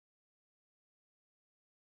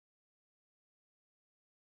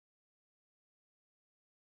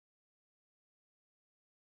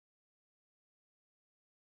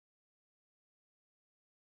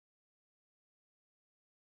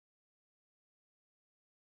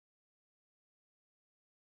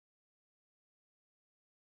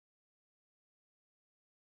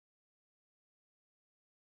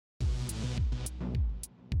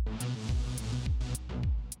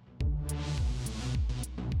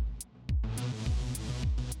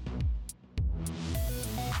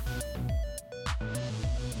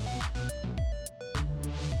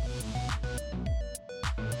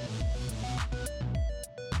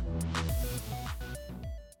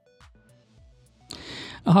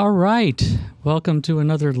All right. Welcome to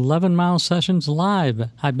another 11 Mile Sessions Live.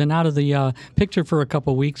 I've been out of the picture for a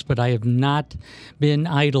couple weeks, but I have not been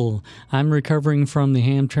idle. I'm recovering from the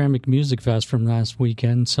Hamtramck Music Fest from last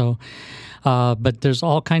weekend, but there's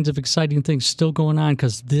all kinds of exciting things still going on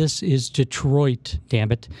because this is Detroit,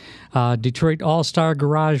 damn it. Detroit All-Star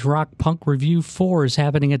Garage Rock Punk Review 4 is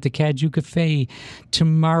happening at the Cadieux Cafe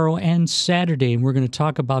tomorrow and Saturday, and we're going to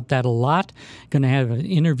talk about that a lot. Going to have an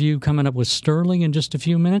interview coming up with Sterling in just a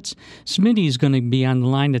few minutes. Smitty's going to be on the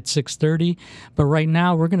line at 6:30, but right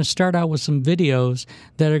now we're going to start out with some videos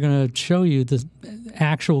that are going to show you the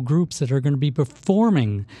actual groups that are going to be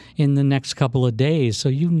performing in the next couple of days, so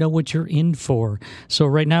you know what you're in for. So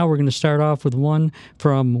right now we're going to start off with one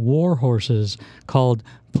from War Horses called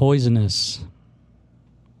Poisonous.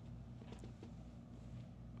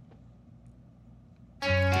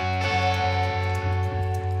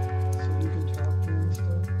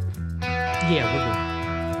 Yeah, we're good.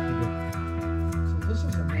 So this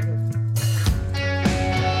is another.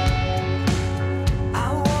 I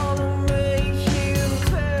wanna make you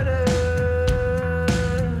better.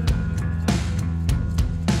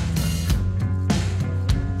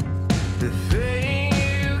 The thing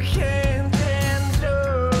you can't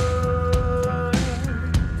endure.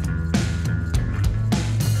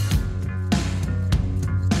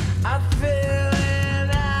 I feel it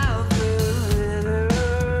out the winter.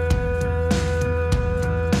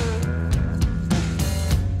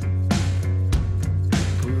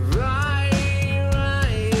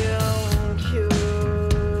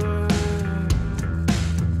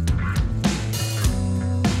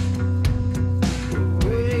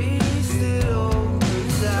 Wasted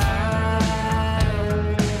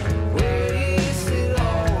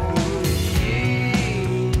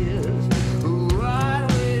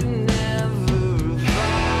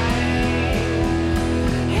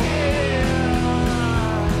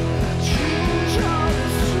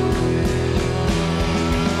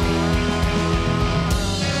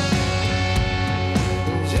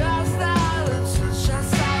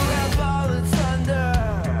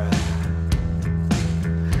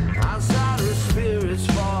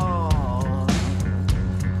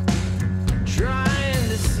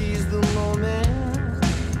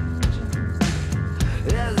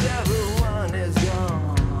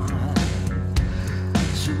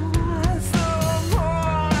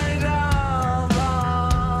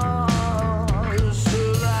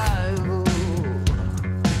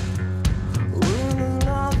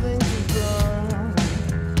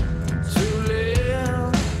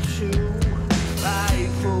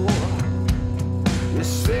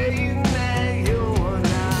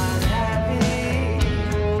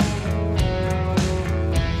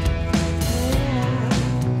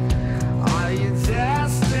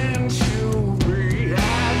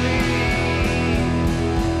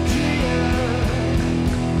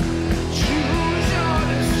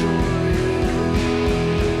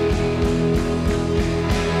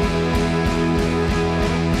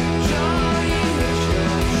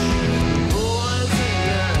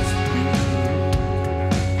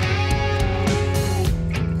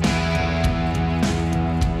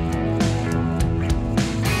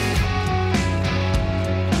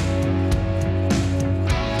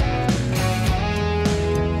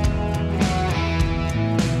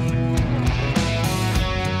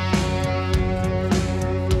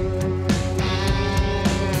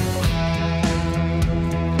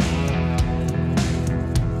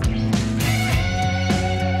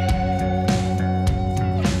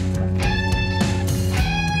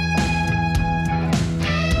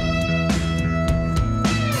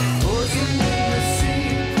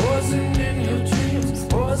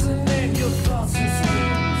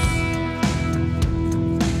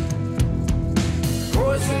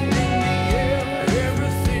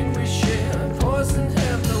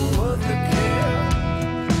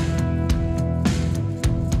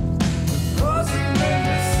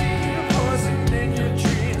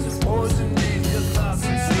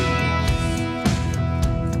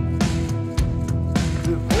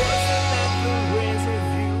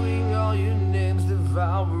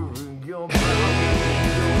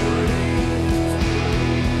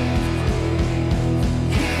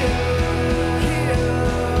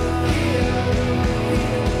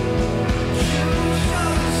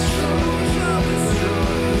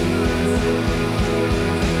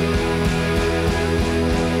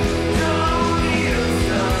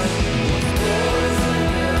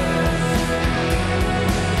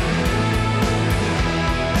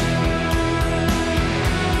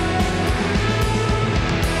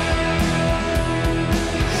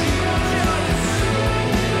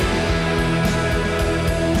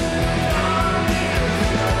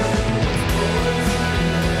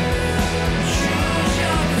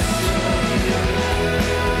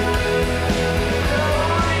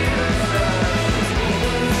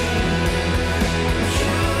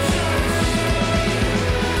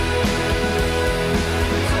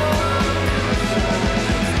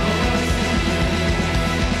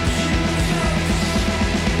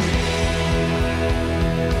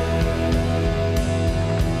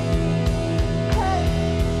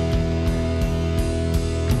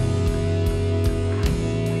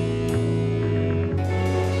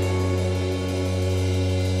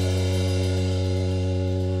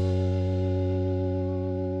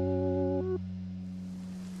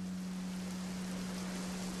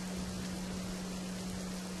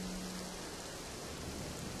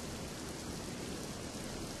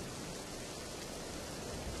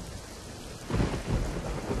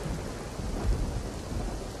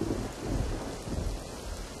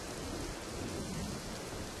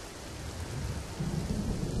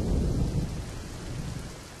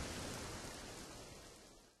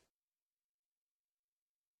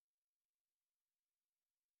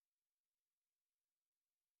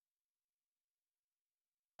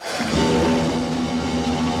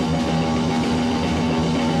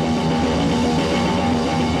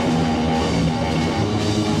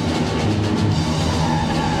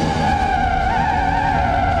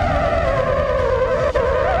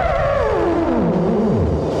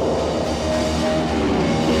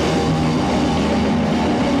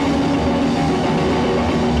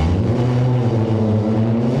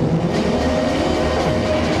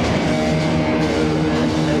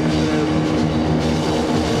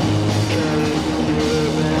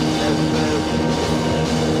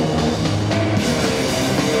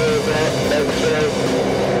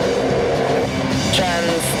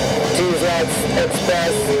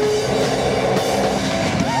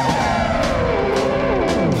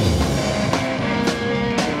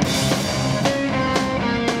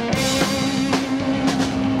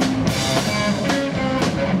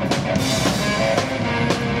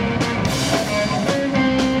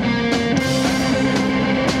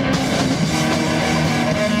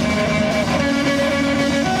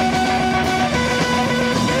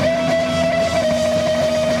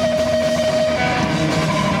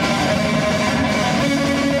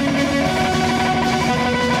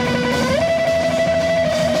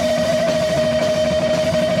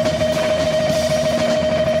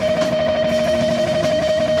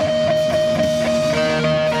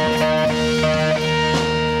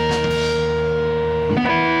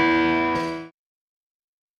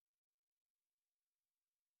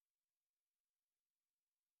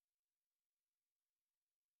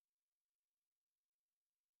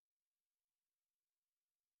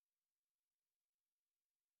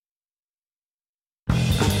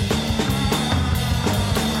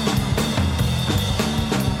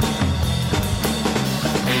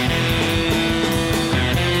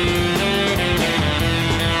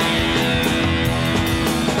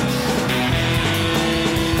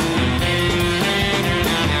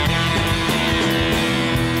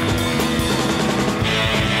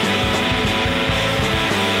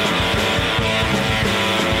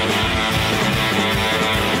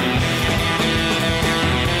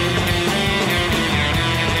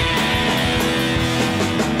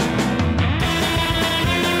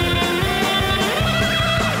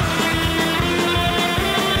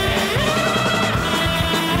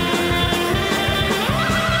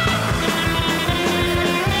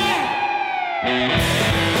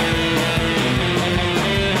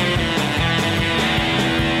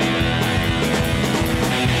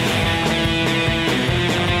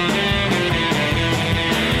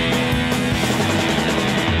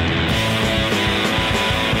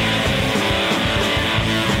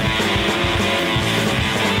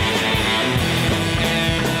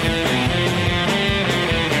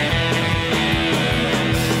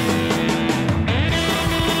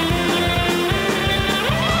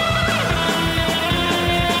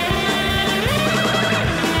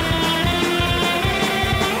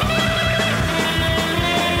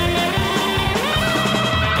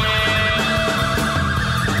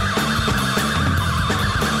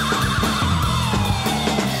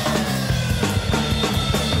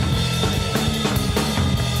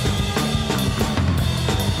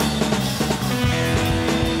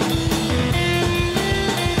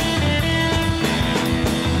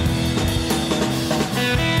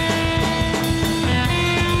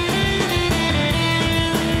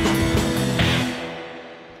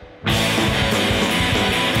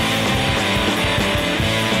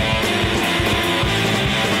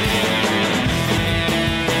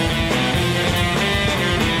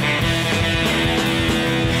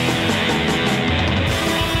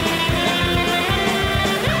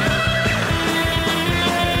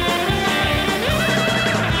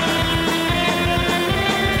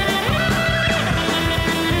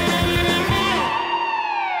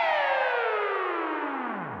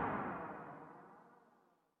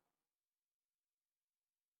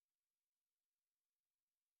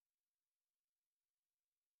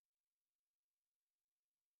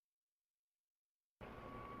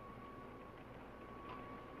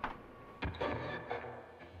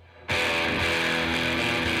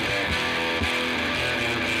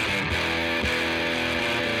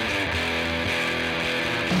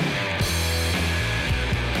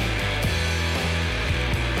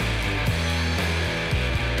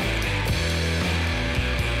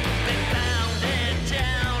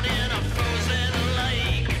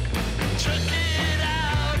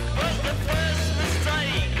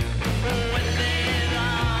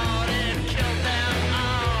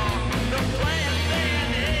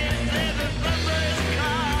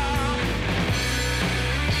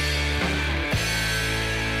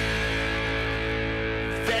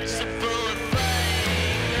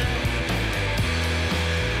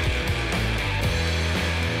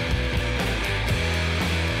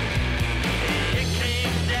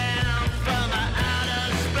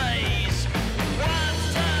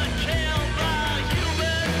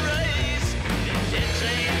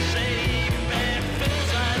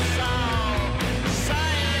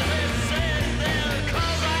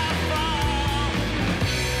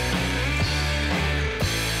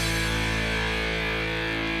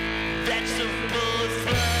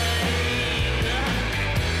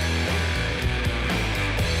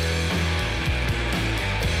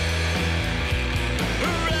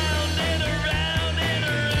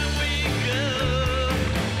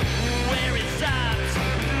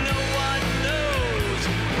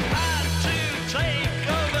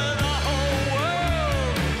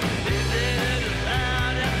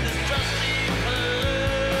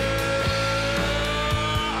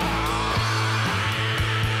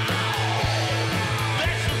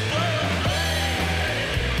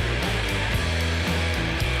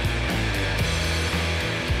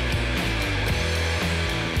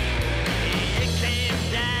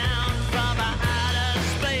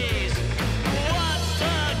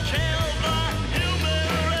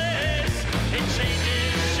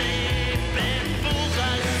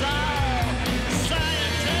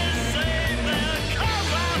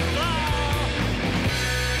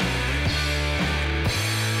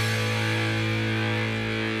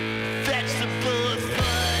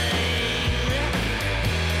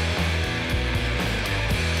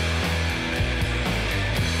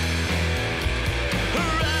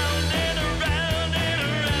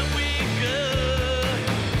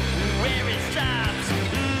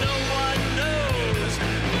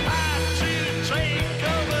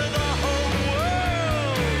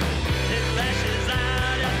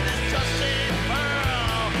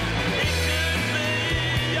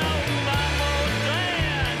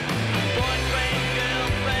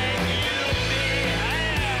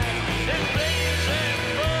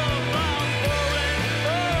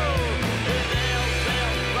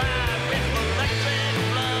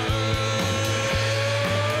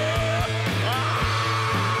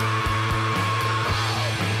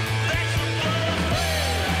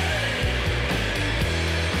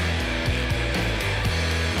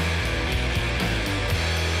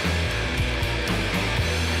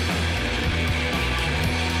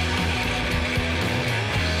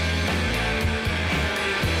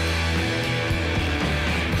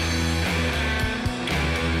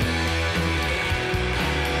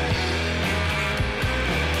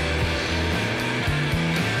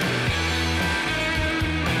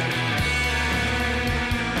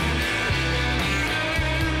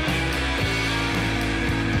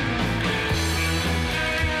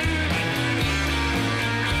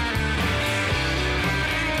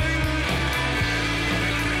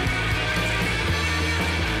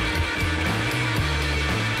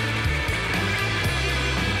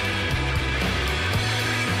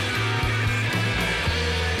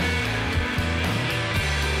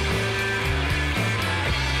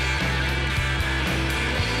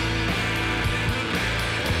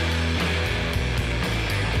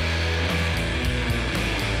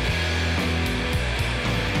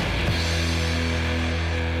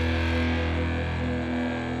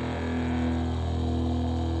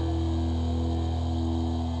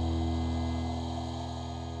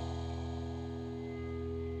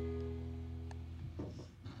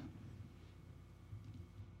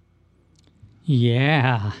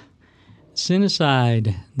Yeah.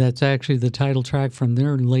 Sinicide. That's actually the title track from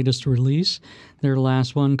their latest release, their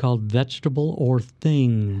last one called Vegetable or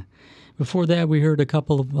Thing. Before that, we heard a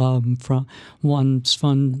couple of from ones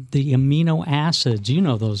from the Amino Acids. You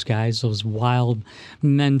know those guys, those wild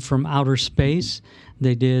men from outer space.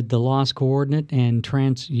 They did The Lost Coordinate and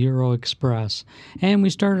Trans Euro Express. And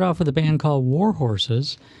we started off with a band called War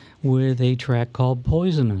Horses with a track called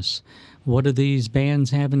Poisonous. What do these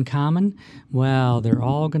bands have in common? Well, they're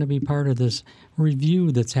all going to be part of this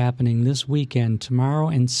review that's happening this weekend, tomorrow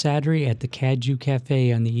and Saturday at the Kaju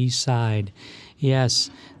Cafe on the east side.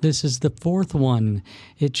 Yes, this is the fourth one.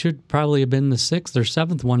 It should probably have been the sixth or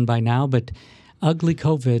seventh one by now, but ugly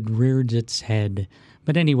COVID reared its head.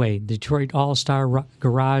 But anyway, Detroit All-Star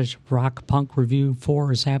Garage Rock Punk Review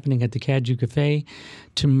 4 is happening at the Kaju Cafe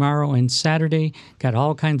tomorrow and Saturday. Got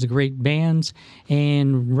all kinds of great bands.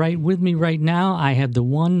 And right with me right now, I have the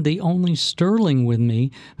one, the only Sterling with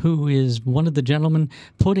me, who is one of the gentlemen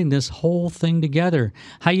putting this whole thing together.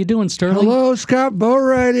 How you doing, Sterling? Hello, Scott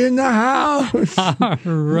Boatwright in the house. All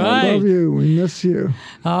right. I love you. We miss you.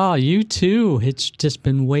 Oh, you too. It's just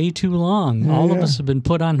been way too long. All of Yeah. us have been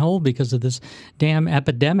put on hold because of this damn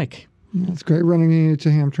epidemic. It's great running into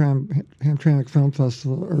Hamtramck Film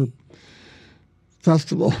Festival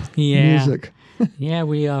Yeah. music. Yeah,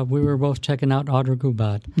 we were both checking out Audra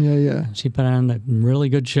Gubat. Yeah. She put on a really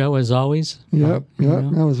good show as always. Yep. You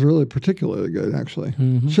know? That was really particularly good, actually.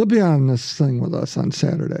 Mm-hmm. She'll be on this thing with us on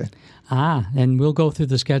Saturday. And we'll go through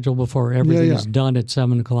the schedule before everything is done at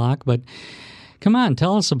 7 o'clock. But come on,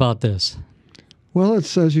 tell us about this. Well,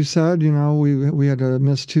 it's as you said, we had to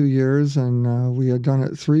miss 2 years, and we had done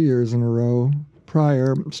it 3 years in a row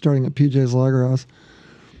prior, starting at PJ's Lager House.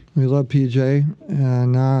 We love PJ,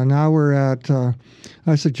 and now we're at.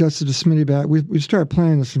 I suggested to Smitty back. We started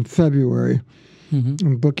planning this in February,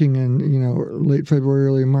 and booking in late February,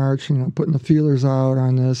 early March. Putting the feelers out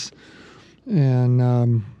on this,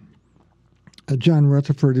 and John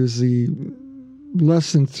Rutherford, who's the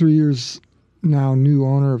less than 3 years now new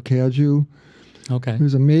owner of Kaju. Okay.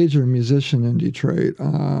 Who's a major musician in Detroit.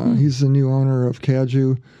 He's the new owner of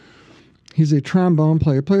Kaju. He's a trombone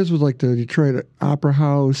player. Plays with like the Detroit Opera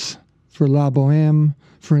House for La Boheme,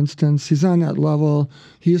 for instance. He's on that level.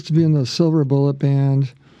 He used to be in the Silver Bullet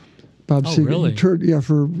Band. Bob Seger. Really? He toured,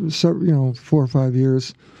 for 4 or 5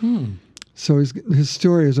 years. So his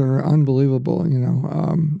stories are unbelievable.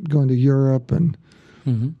 Going to Europe and.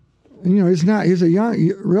 He's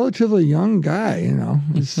a relatively young guy.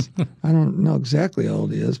 I don't know exactly how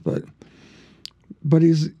old he is, but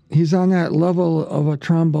he's on that level of a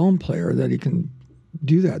trombone player that he can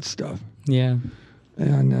do that stuff. Yeah.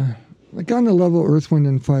 And like on the level of Earth, Wind,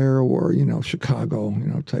 and Fire or, Chicago,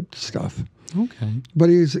 type stuff. Okay. But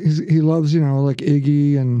he loves, like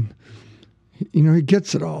Iggy and, he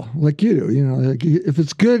gets it all like you do. Like if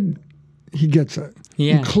it's good, he gets it.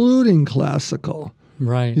 Yeah. Including classical.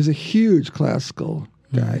 Right. He's a huge classical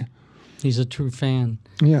guy. He's a true fan.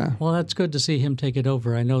 Yeah. Well, that's good to see him take it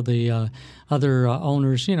over. I know the other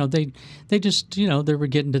owners, they just, they were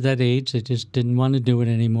getting to that age. They just didn't want to do it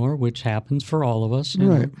anymore, which happens for all of us.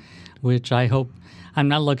 Right. Which I hope, I'm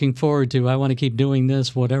not looking forward to. I want to keep doing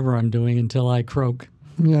this, whatever I'm doing, until I croak.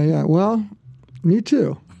 Yeah. Well, me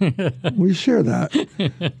too. We share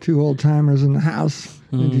that. 2 old timers in the house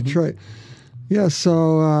in Detroit. Yeah,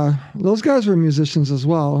 so those guys were musicians as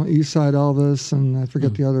well. Eastside Elvis, and I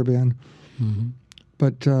forget the other band.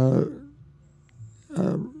 But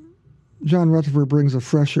John Rutherford brings a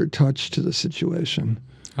fresher touch to the situation.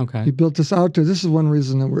 Okay. He built this outdoor. This is one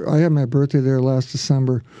reason that I had my birthday there last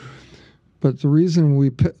December. But the reason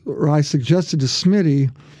I suggested to Smitty,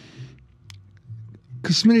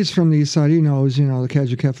 because Smitty's from the East Side, he knows, the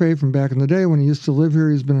Kaju Cafe from back in the day when he used to live here.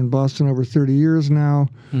 He's been in Boston over 30 years now.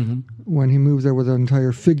 When he moved there with an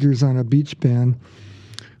entire Figures on a Beach band.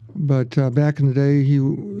 But back in the day, he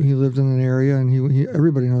lived in an area, and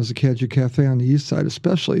everybody knows the Kaju Cafe on the East Side,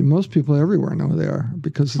 especially. Most people everywhere know they are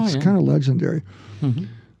because it's kind of legendary.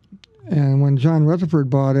 And when John Rutherford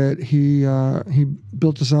bought it, he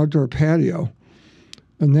built this outdoor patio.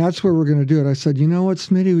 And that's where we're going to do it. I said, you know what,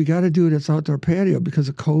 Smitty, we got to do it. It's outdoor patio because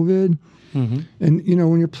of COVID. And,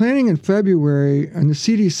 when you're planning in February and the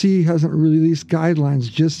CDC hasn't released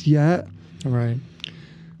guidelines just yet. Right.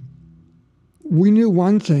 We knew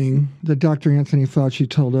one thing that Dr. Anthony Fauci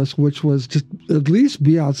told us, which was just at least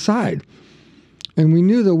be outside. And we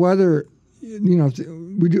knew the weather,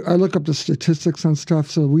 I look up the statistics on stuff,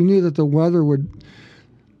 so we knew that the weather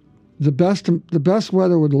the best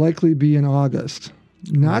weather would likely be in August.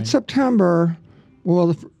 Not September.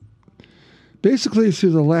 Well, basically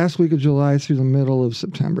through the last week of July through the middle of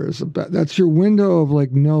September. That's your window of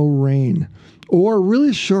like no rain or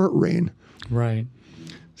really short rain. Right.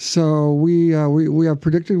 So we have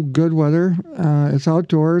predicted good weather. It's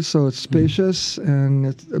outdoors, so it's spacious,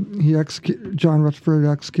 and John Rutherford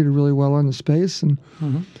executed really well on the space, and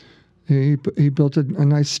he built a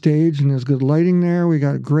nice stage, and there's good lighting there. We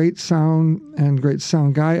got great sound and great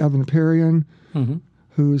sound guy, Evan Perrion,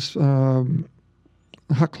 who's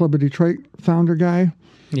Hot Club of Detroit founder guy.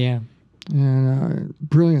 Yeah. And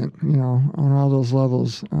brilliant, on all those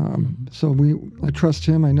levels. So I trust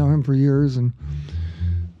him. I know him for years, and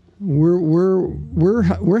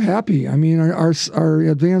we're happy. I mean, our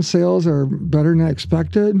advanced sales are better than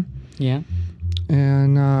expected. Yeah.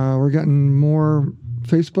 And we're getting more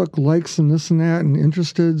Facebook likes and this and that and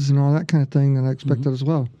interesteds and all that kind of thing than I expected as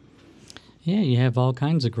well. Yeah, you have all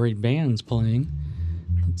kinds of great bands playing.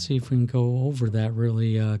 Let's see if we can go over that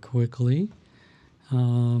really quickly.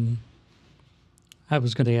 I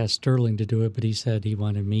was going to ask Sterling to do it, but he said he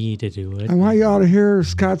wanted me to do it. I want you all to hear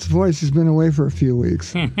Scott's voice. He's been away for a few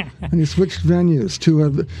weeks. And he switched venues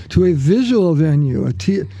to a visual venue, a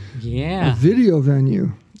video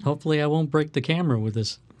venue. Hopefully I won't break the camera with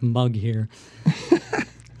this mug here.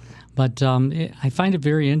 But I find it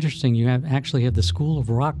very interesting. You actually have the School of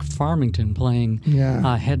Rock Farmington playing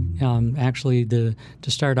to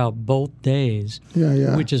start out both days,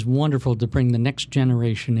 which is wonderful to bring the next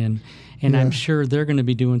generation in. And I'm sure they're going to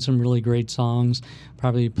be doing some really great songs,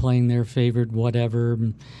 probably playing their favorite whatever,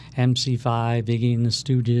 MC5, Iggy and the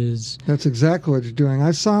Stooges. That's exactly what you're doing.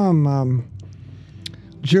 I saw him,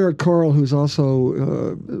 Jared Coral, who's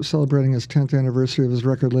also celebrating his 10th anniversary of his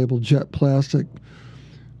record label, Jet Plastic,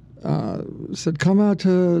 said, come out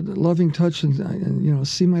to Loving Touch and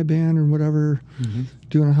see my band or whatever,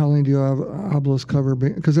 doing a Howling Diablos cover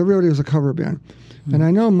band, because everybody was a cover band. And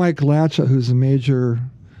I know Mike Latcha, who's a major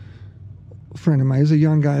friend of mine. He's a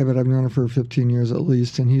young guy, but I've known him for 15 years at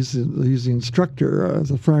least, and he's the instructor of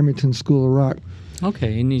the Farmington School of Rock.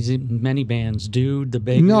 Okay, and he's in many bands, Dude, The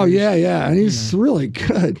Bakers. No, yeah, and he's really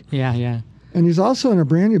good. Yeah. And he's also in a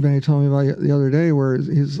brand new band he told me about the other day where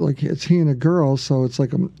he's like, it's he and a girl, so it's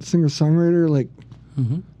like a singer-songwriter, like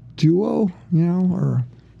duo, or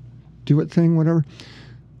duet thing, whatever.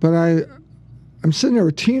 But I'm sitting there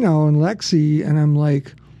with Tino and Lexi, and I'm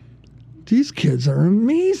like, these kids are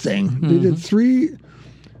amazing. They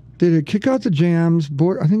did Kick Out the Jams,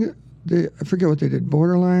 I forget what they did,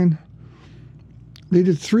 Borderline. They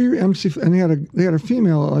did 3 MC, and they had a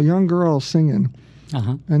young girl singing.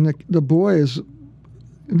 And the boys,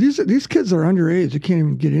 these kids are underage. They can't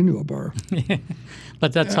even get into a bar.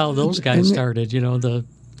 But that's how those guys started, the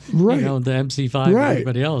MC5 and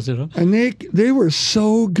everybody else, And they were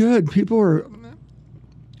so good. People were,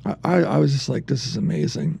 I was just like, this is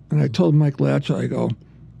amazing. And I told Mike Latcha, I go,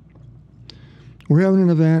 we're having an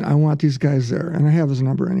event. I want these guys there. And I have his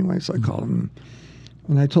number anyway, so I called him.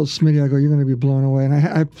 And I told Smitty, I go, you're going to be blown away. And I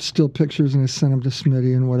have still pictures, and I sent them to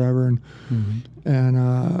Smitty and whatever. And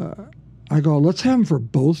I go, let's have them for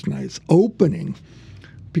both nights, opening.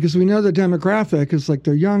 Because we know the demographic is like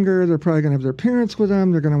they're younger. They're probably going to have their parents with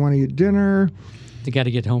them. They're going to want to eat dinner. They got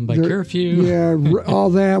to get home by curfew. Yeah,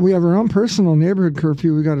 all that. We have our own personal neighborhood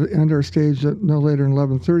curfew. We got to end our stage at no later than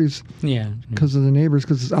 11:30. Yeah. Because of the neighbors,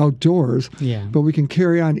 because it's outdoors. Yeah. But we can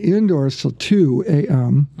carry on indoors till 2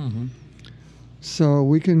 a.m. So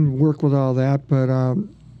we can work with all that. But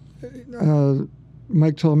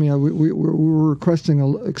Mike told me we were requesting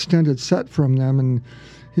an extended set from them, and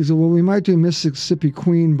he said, well, we might do Mississippi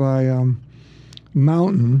Queen by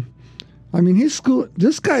Mountain. I mean, this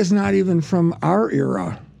guy's not even from our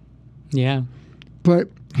era. Yeah. But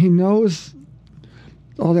he knows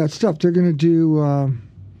all that stuff. They're going to do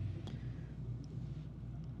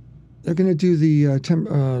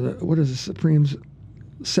what is it, Supremes,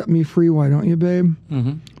 Set Me Free, Why Don't You, Babe?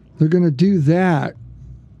 They're going to do that.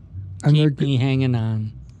 And keep me hanging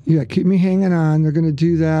on. Yeah, Keep Me Hanging On. They're going to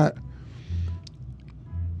do that,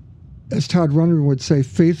 as Todd Rundgren would say,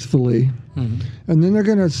 faithfully. And then they're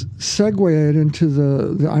going to segue it into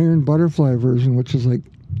the Iron Butterfly version, which is like,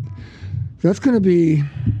 that's going to be,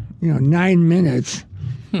 9 minutes.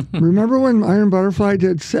 Remember when Iron Butterfly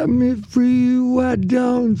did Set Me Free, Why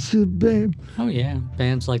Don't You, Babe? Oh, yeah.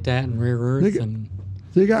 Bands like that and Rare Earth.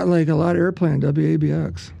 They got like a lot of airplay on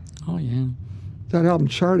WABX. Oh, yeah. That album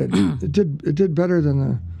charted. It did better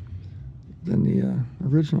than the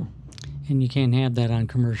original. And you can't have that on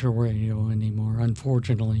commercial radio anymore,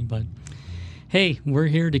 unfortunately. But hey, we're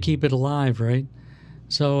here to keep it alive, right?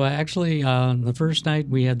 So actually, the first night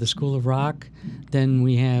we had the School of Rock. Then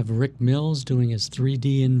we have Rick Mills doing his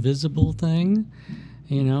 3D Invisible thing.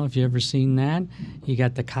 You know, if you ever seen that. You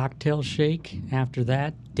got the Cocktail Shake after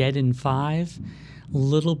that, Dead in 5,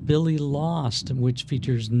 Little Billy Lost, which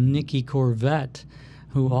features Nikki Corvette,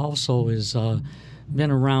 who also is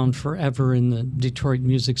been around forever in the Detroit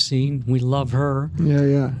music scene. We love her.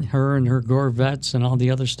 Yeah. Her and her Corvettes and all the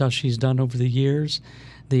other stuff she's done over the years.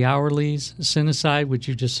 The Hourlies, Cinecide, which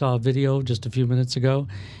you just saw a video just a few minutes ago.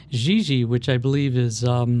 Gigi, which I believe is,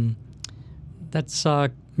 that's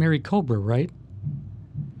Mary Cobra, right?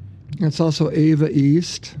 It's also Ava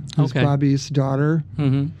East, who's Okay. Bobby East's daughter,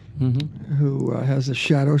 Mm-hmm. who has a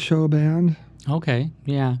Shadow Show band. Okay,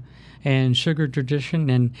 yeah. And Sugar Tradition.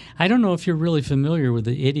 And I don't know if you're really familiar with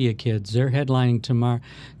the Idiot Kids. They're headlining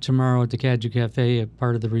tomorrow at the Cadieux Cafe, a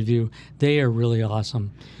part of the review. They are really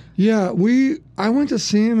awesome. Yeah, I went to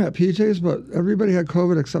see him at PJ's, but everybody had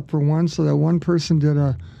COVID except for one, so that one person did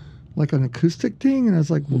an acoustic thing, and I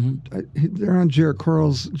was like, they're on Jarrett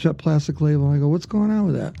Coral's Jet Plastic label, and I go, what's going on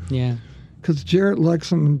with that? Yeah. Because Jarrett likes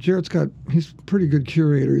them, and he's a pretty good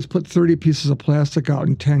curator. He's put 30 pieces of plastic out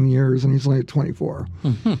in 10 years, and he's only at 24.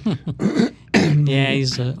 Yeah,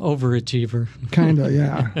 he's an overachiever. Kind of,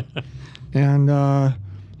 yeah. And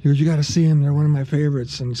he goes, you got to see them. They're one of my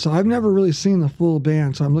favorites. And so I've never really seen the full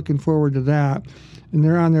band, so I'm looking forward to that. And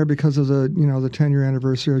they're on there because of the 10-year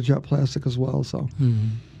anniversary of Jet Plastic as well. So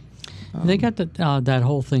They got that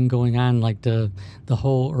whole thing going on, like the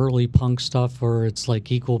whole early punk stuff, where it's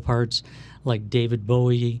like equal parts, like David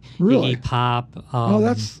Bowie, Really? Iggy Pop.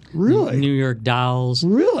 That's really? New York Dolls.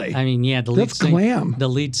 Really? I mean, yeah, the lead That's glam. The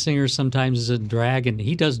lead singer sometimes is in drag, and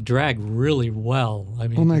he does drag really well. I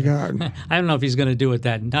mean, Oh my God. I don't know if he's going to do it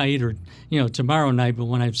that night or tomorrow night, but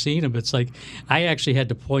when I've seen him, it's like I actually had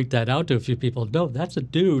to point that out to a few people. No, that's a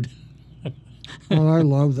dude. Well, I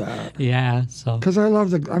love that. Yeah, so Because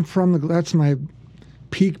that's my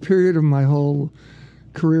peak period of my whole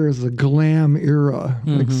career is the glam era,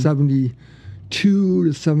 like 72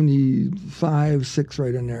 to 75, 6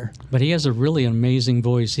 right in there. But he has a really amazing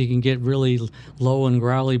voice. He can get really low and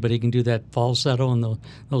growly, but he can do that falsetto and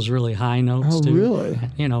those really high notes Oh, too. really?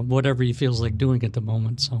 Whatever he feels like doing at the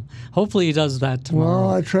moment. So hopefully he does that tomorrow.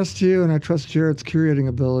 Well, I trust you, and I trust Jarrett's curating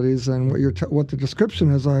abilities, and what the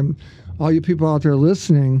description is. All you people out there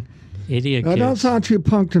listening, Idiot that Kids. don't sound too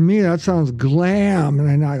punk to me. That sounds glam, and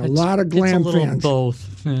I know a lot of glam it's a little fans.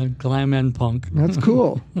 both, glam and punk. That's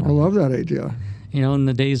cool. I love that idea. In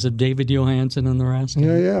the days of David Johansen and the rest.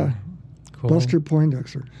 Yeah. Cool. Buster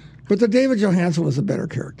Poindexter. But the David Johansen was a better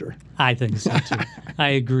character. I think so too. I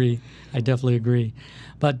agree. I definitely agree.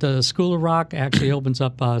 But School of Rock actually opens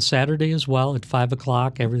up Saturday as well at 5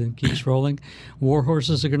 o'clock. Everything keeps rolling. War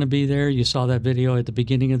Horses are going to be there. You saw that video at the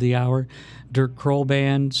beginning of the hour. Dirk Kroll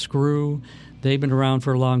Band, Screw. They've been around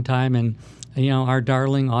for a long time. And, our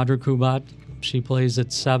darling Audra Kubat, she plays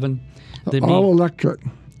at 7. All electric.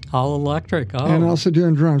 All electric. Oh. And also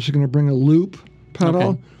doing drums. She's going to bring a loop pedal.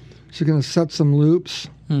 Okay. She's going to set some loops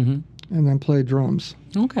and then play drums.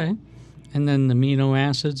 Okay. And then the amino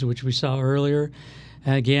acids, which we saw earlier.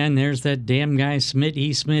 Again, there's that damn guy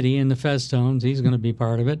Smitty in the Festones. He's going to be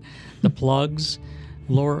part of it. The Plugs,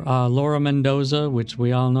 Laura Mendoza, which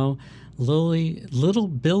we all know. Little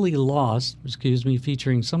Billy Lost,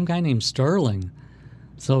 featuring some guy named Sterling.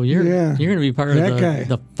 So you're going to be part of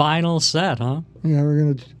the final set, huh? Yeah, we're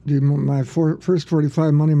going to do my first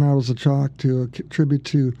 45 Money Models of Chalk to a tribute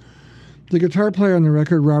to the guitar player on the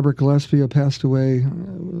record, Robert Gillespie, who passed away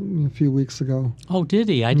a few weeks ago. Oh, did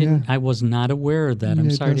he? I was not aware of that. I'm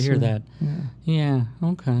Yeah, sorry to hear that. Yeah.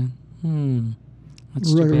 Okay.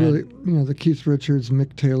 That's too bad. Really, the Keith Richards,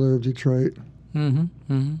 Mick Taylor of Detroit.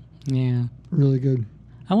 Yeah. Really good.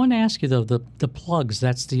 I want to ask you, though, the Plugs,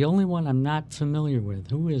 that's the only one I'm not familiar with.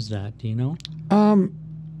 Who is that? Do you know?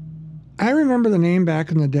 I remember the name back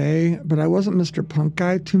in the day, but I wasn't Mr. Punk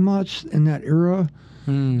guy too much in that era.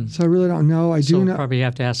 So I really don't know. I do know. Probably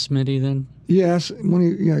have to ask Smitty then. Yes, when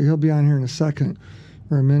he'll be on here in a second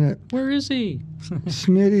or a minute. Where is he?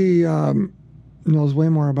 Smitty knows way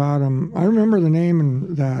more about him. I remember the name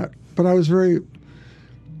and that, but I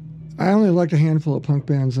only liked a handful of punk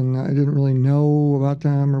bands, and I didn't really know about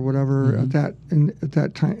them or whatever at that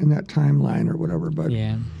time in that timeline or whatever. But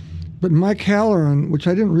Yeah. But Mike Halloran, which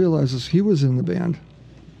I didn't realize is he was in the band.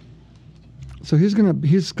 So he's gonna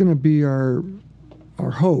be our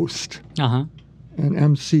host Uh-huh. and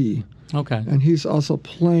MC, Okay. and he's also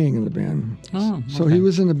playing in the band. Oh, So okay. he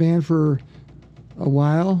was in the band for a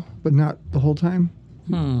while, but not the whole time.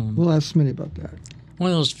 We'll ask Smitty about that. One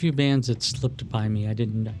of those few bands that slipped by me. I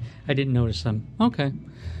didn't notice them. Okay.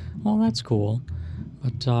 Well, that's cool.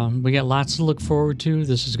 But we got lots to look forward to.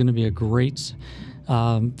 This is going to be a great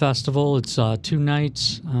festival. It's 2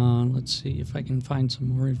 nights. Let's see if I can find some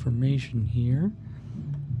more information here.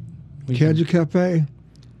 Cajun Cafe.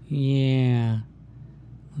 Yeah.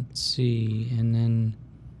 Let's see. And then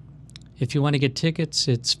if you want to get tickets,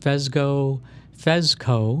 it's Fezco,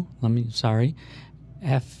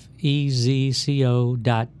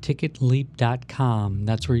 FEZCO.ticketleap.com.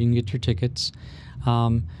 That's where you can get your tickets.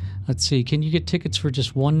 Let's see. Can you get tickets for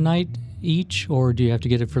just one night each, or do you have to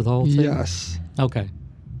get it for the whole thing? Yes. Okay.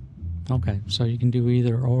 So you can do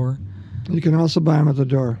either or. You can also buy them at the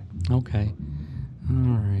door. Okay. All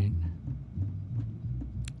right.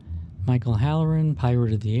 Michael Halloran,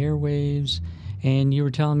 Pirate of the Airwaves. And you were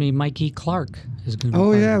telling me Mikey Clark is going to be Oh,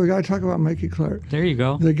 part yeah, of it. we got to talk about Mikey Clark. There you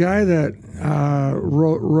go. The guy that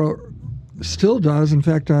wrote, still does. In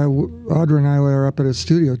fact, Audra and I were up at his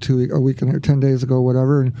studio a week and 10 days ago,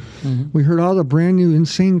 whatever, and we heard all the brand new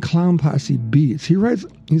Insane Clown Posse beats. He's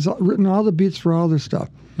written all the beats for all their stuff.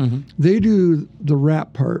 They do the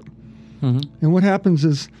rap part. And what happens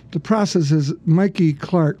is, the process is Mikey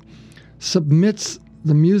Clark submits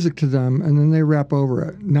the music to them, and then they rap over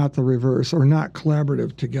it, not the reverse, or not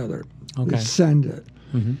collaborative together. Okay. They send it.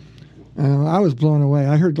 And I was blown away.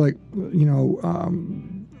 I heard,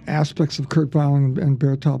 aspects of Kurt Weill and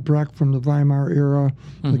Bertolt Brecht from the Weimar era,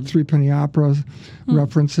 like Three Penny Opera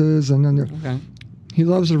references, and then he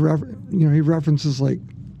loves he references like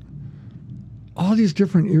all these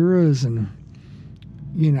different eras, and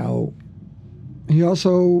he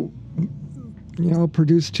also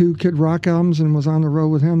produced 2 Kid Rock albums and was on the road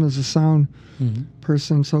with him as a sound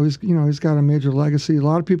person. So he's got a major legacy. A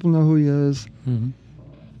lot of people know who he is.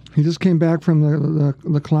 He just came back from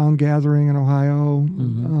the Clown Gathering in Ohio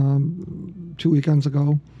 2 weekends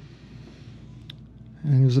ago,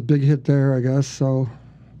 and it was a big hit there, I guess. So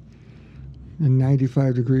in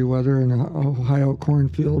 95-degree weather in an Ohio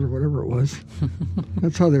cornfield or whatever it was.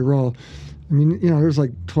 That's how they roll. I mean, there's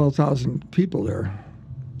like 12,000 people there.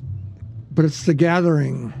 But it's the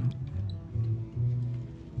gathering.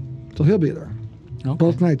 So he'll be there. Okay.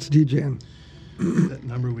 Both nights DJing. That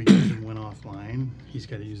number we gave him went offline. He's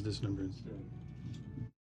got to use this number instead.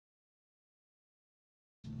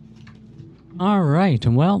 All right.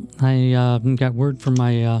 Well, I got word from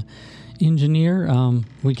my engineer.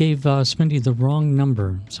 We gave Smitty the wrong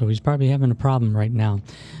number, so he's probably having a problem right now.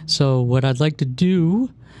 So what I'd like to do,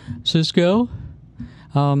 Cisco,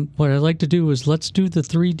 what I'd like to do is let's do the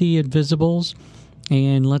 3D Invisibles,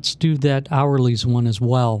 and let's do that Hourly's one as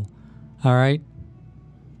well. All right?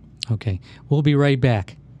 Okay. We'll be right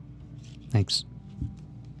back. Thanks.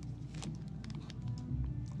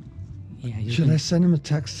 Yeah, Should I send him a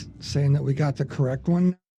text saying that we got the correct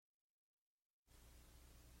one?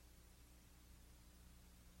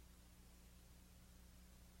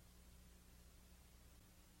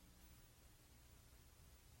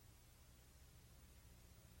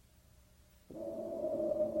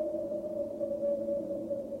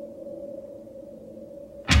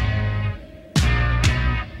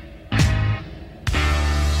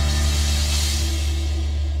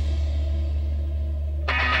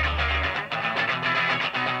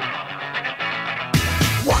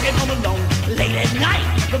 Walking home alone, late at night.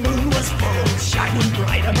 The moon was full, shining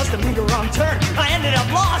bright. I must have made a wrong turn. I ended up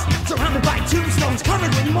lost, surrounded by tombstones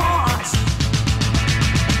covered with moss.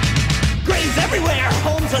 Graves everywhere,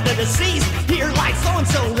 homes of the deceased. Here lies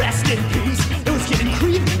so-and-so, rest in peace. It was getting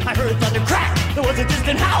creepy, I heard thunder crack. There was a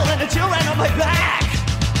distant howl and a chill ran up my back.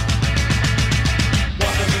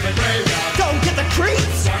 Walking through the graveyard. Don't get the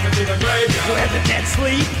creeps. Walking through the graveyard. Where the dead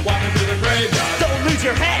sleep. Walking through the graveyard. Don't lose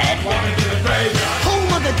your head. Walking through the graveyard. Home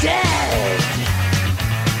of the dead.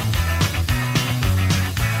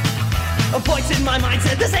 A voice in my mind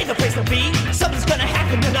said, this ain't the place to be. Something's gonna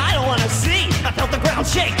happen that I don't wanna see. I felt the ground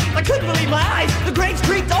shake, I couldn't believe my eyes. The graves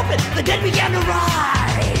creaked open, the dead began to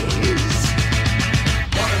rise.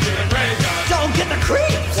 Walking through the graveyard. Don't get the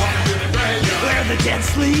creeps. Walking through the graveyard. Where the dead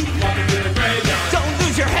sleep. Walking through the graveyard. Don't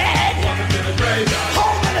lose your head. Walking through the graveyard.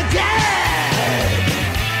 Home of the dead.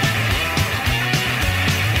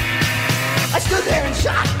 I stood there in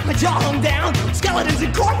shock, my jaw hung down. Skeletons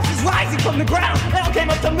and corpses rising from the ground. They all came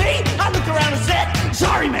up to me, I looked around and said,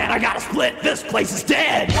 sorry man, I gotta split, this place is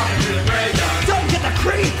dead. Walking through the graveyard. Don't get the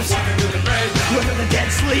creeps. Walking through the graveyard. Where the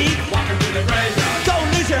dead sleep. Walking through the graveyard. Don't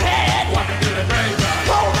lose your head. Walking through the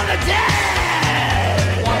graveyard. Home of the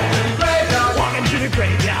dead. Walking through the graveyard. Walking through the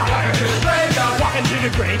graveyard. Walking through the graveyard. Walking through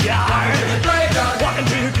the graveyard. Through the graveyard. Walking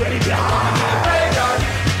through the graveyard. Graveyard.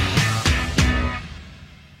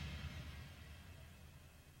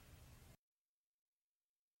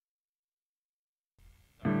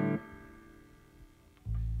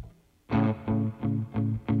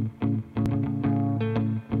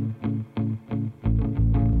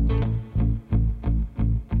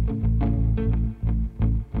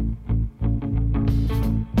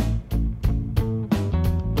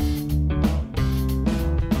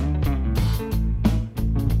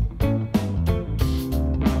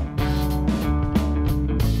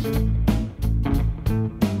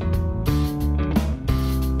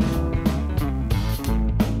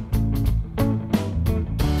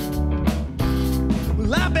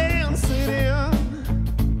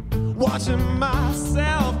 watching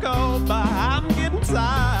myself go by. I'm getting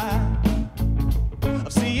tired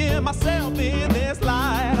of seeing myself in this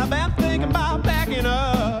light. I've been thinking about backing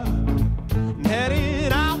up and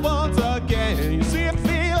heading out once again. You see, I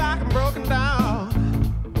feel like I'm broken down.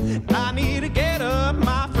 I need to get up,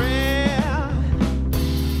 my friend.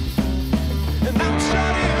 And I'm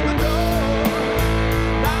shutting the door.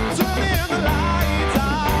 I'm turning the lights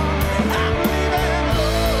out. I'm leaving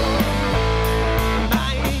alone. I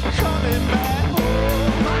ain't coming back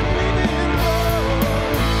home. I'm leaving alone.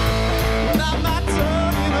 And I'm not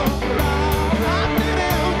turning around. I'm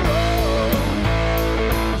leaving alone.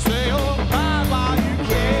 Say oh bye while you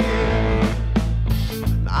can.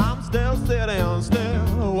 I'm still sitting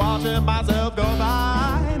still, watching myself go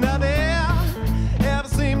by. Nothing ever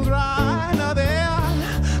seems right.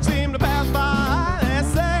 Nothing seems to pass by. They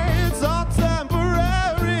say it's all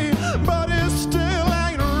temporary, but it still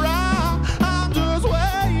ain't around. I'm just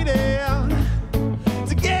waiting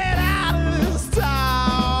to get out of this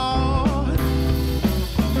town.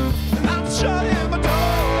 And I'm shutting my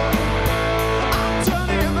door. I'm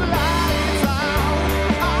turning the lights out.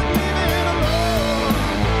 I'm leaving alone.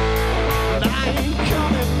 And I ain't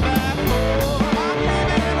coming back home. I'm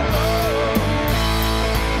leaving alone.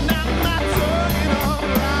 And I'm not turning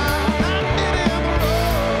around. I'm leaving alone.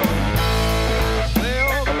 Say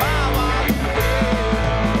oh goodbye while you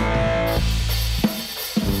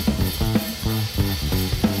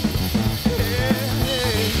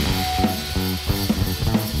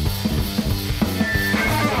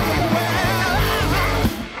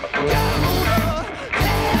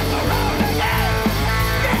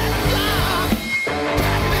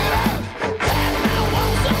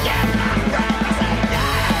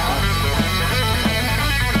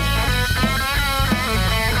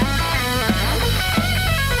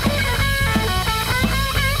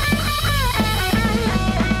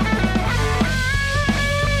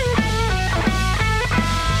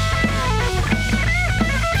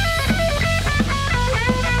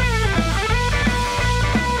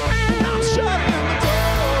I'm shutting the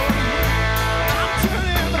door. I'm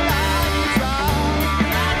turning the lights out.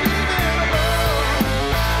 I'm leaving alone.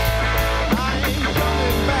 I ain't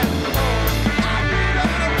coming back home. I'm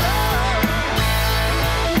leaving alone.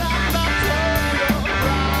 And I'm not turning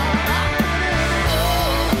around. I'm leaving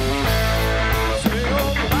alone. Say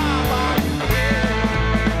oh bye while you can.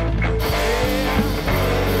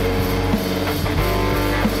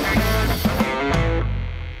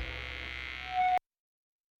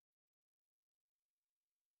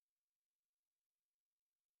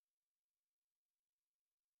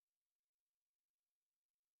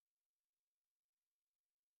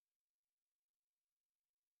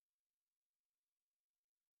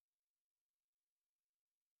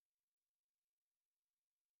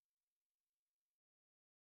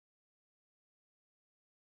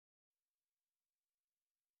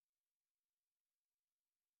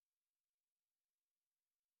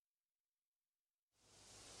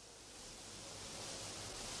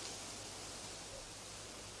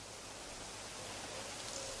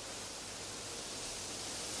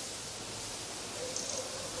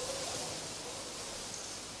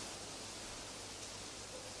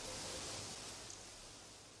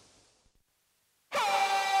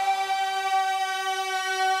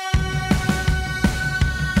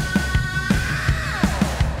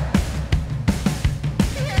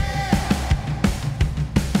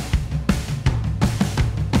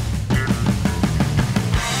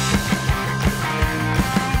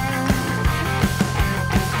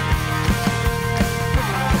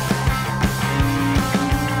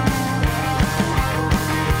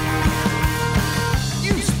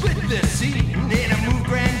 You split the scene in a move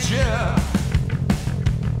grandeur.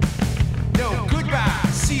 No goodbye,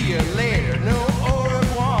 see you later, no au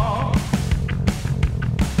revoir.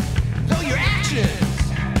 Though your actions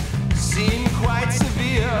seem quite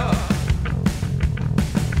severe,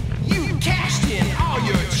 you cashed in all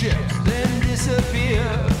your chips, then disappear.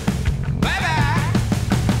 Bye bye.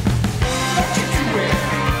 What you doing?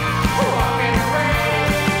 Walking around,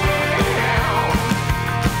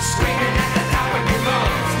 screaming at the top of your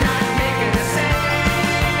lungs, not making a sound.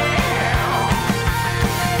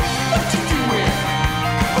 What you doing?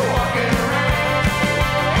 Walking around.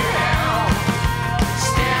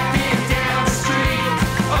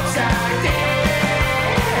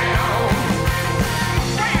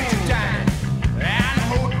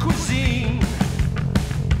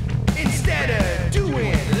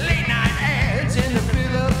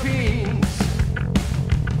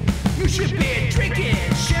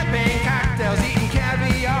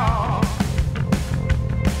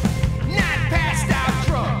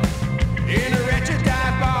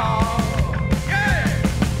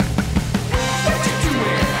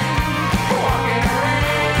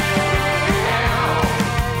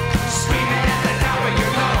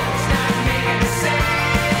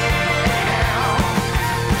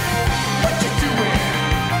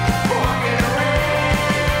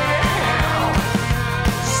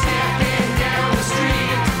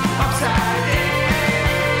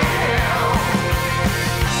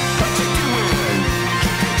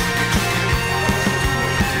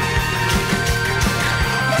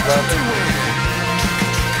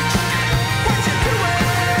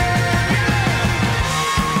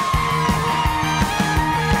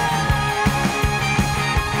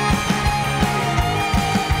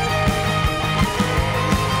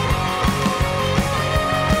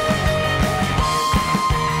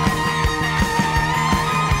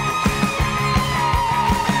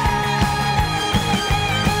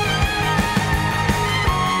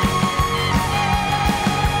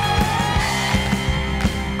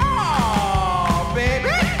 Oh, baby,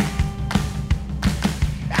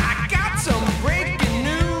 I got some breaking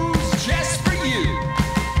news just for you.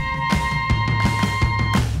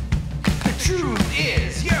 The truth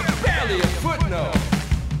is, you're barely a footnote.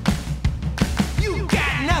 You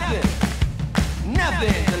got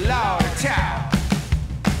nothing to law or tout.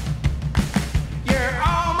 You're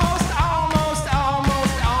almost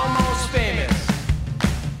famous.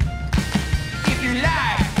 If your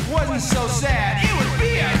life wasn't so sad, it would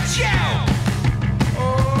be a joke. Oh,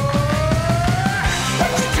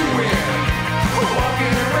 what you doing?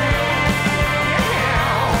 Walking around,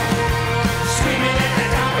 screaming at the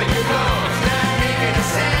top of your lungs, not making a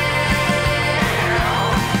sound.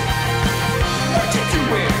 What you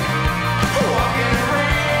doing? Walking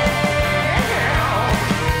around,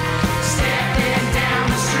 stepping down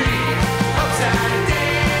the street, upside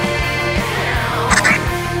down.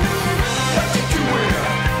 What you doing?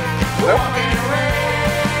 Walking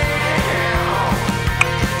around,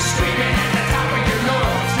 screaming at the top of your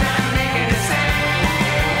lungs, not making a sound.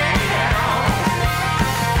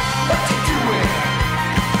 What you doing?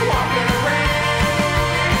 Walking around,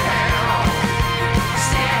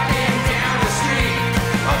 stepping down the street,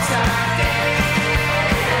 upside down.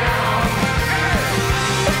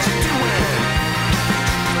 What you doing?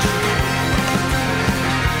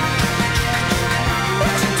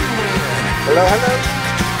 What you doing? Hello.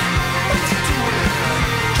 What you doing?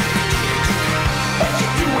 What you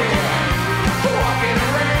doing? Walking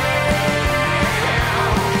around,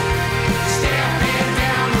 stepping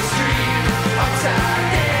down the street, upside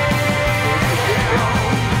down.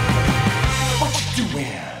 What you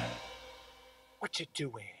doing? What you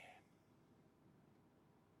doing?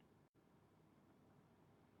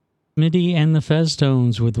 Smitty and the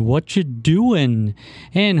Feztones with "What You Doin',"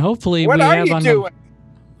 and hopefully What we are have you on doing?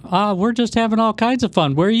 We're just having all kinds of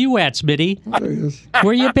fun. Where are you at, Smitty? There he is.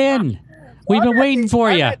 Where you been? We've been waiting for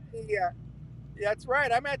I'm you. at the, that's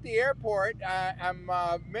right. I'm at the airport. I'm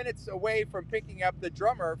minutes away from picking up the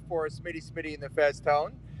drummer for Smitty and the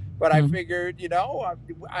Feztone. But I Mhm. figured,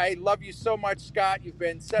 I love you so much, Scott. You've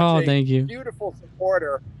been such Oh, a thank you. beautiful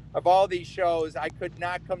supporter of all these shows. I could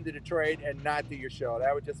not come to Detroit and not do your show.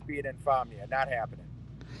 That would just be an infamia. Not happening.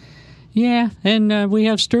 Yeah, and we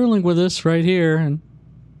have Sterling with us right here. And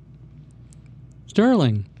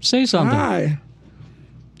Sterling, say something. Hi.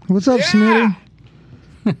 What's up, Yeah. Smitty?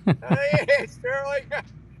 Hey, Sterling.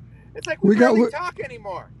 It's like We we got- barely we- talk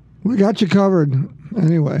anymore. We got you covered.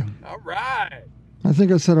 Anyway, All right. I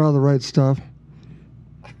think I said all the right stuff.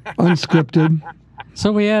 Unscripted.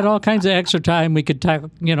 So we had all kinds of extra time. We could talk,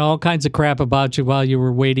 all kinds of crap about you while you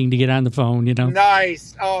were waiting to get on the phone.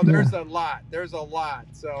 Nice. Oh, there's a lot. There's a lot.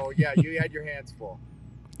 So, yeah, you had your hands full.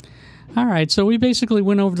 All right, so we basically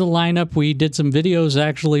went over the lineup. We did some videos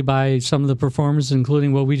actually by some of the performers,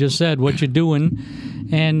 including what we just said, "What You Doing,"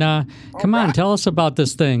 and come on, right. tell us about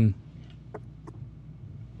this thing.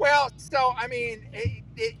 Well, so, I mean,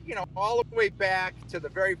 all the way back to the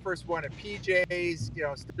very first one at PJ's,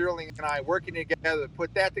 Sterling and I working together to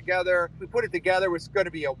put that together. We put it together. It was going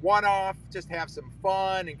to be a one-off, just have some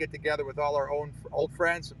fun and get together with all our own old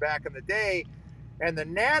friends from back in the day. And the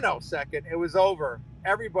nanosecond it was over,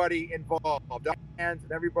 everybody involved, all hands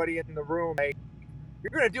and everybody in the room, hey,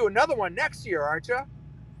 you're going to do another one next year, aren't you?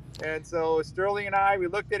 And so Sterling and I, we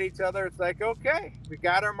looked at each other. It's like, okay, we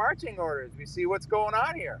got our marching orders. We see what's going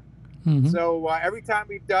on here. Mhm. So every time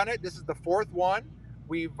we've done it, this is the fourth one.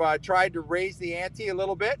 We've tried to raise the ante a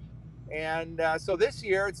little bit. And so this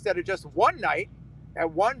year, instead of just one night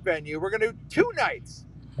at one venue, we're going to do 2 nights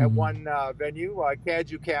at Mhm. one venue,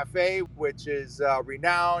 Kaju Cafe, which is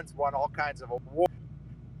renowned. It's won all kinds of awards.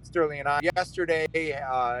 Sterling and I yesterday,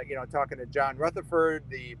 talking to John Rutherford,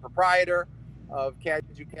 the proprietor of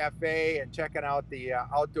Kaju Cafe, and checking out the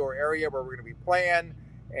outdoor area where we're going to be playing.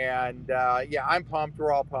 And I'm pumped.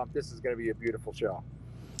 We're all pumped. This is going to be a beautiful show.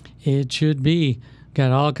 It should be.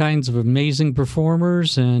 Got all kinds of amazing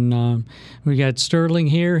performers, and we got Sterling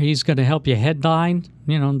here. He's going to help you headline,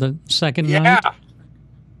 the second night.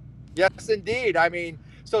 Yes, indeed. I mean,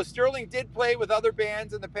 so Sterling did play with other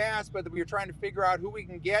bands in the past, but we were trying to figure out who we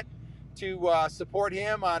can get to support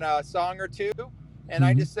him on a song or two. And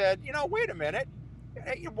I Mhm. just said, wait a minute.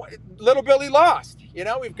 Little Billy Lost. You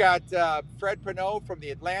know, we've got Fred Pinot from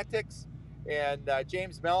the Atlantics and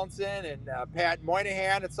James Melanson and Pat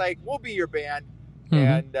Moynihan. It's like, we'll be your band.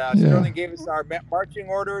 And Sterling gave us our marching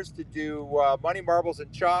orders to do Money, Marbles,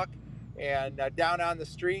 and Chalk and Down on the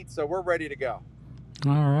Street. So we're ready to go.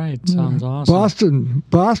 All right. Sounds awesome.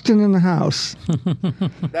 Boston in the house.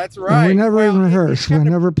 That's right. And we never even rehearsed. We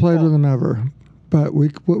never played with them ever. But we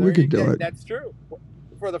could do it. That's true.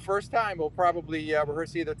 For the first time, we'll probably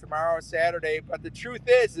rehearse either tomorrow or Saturday. But the truth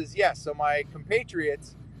is yes, so my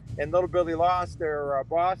compatriots and Little Billy Lost, they're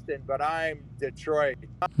Boston, but I'm Detroit.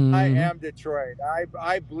 I am Detroit.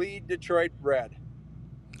 I bleed Detroit red.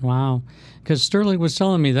 Wow. Because Sterling was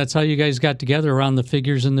telling me that's how you guys got together around the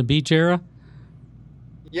Figures in the Beach era?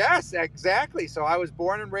 Yes, exactly. So I was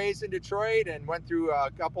born and raised in Detroit and went through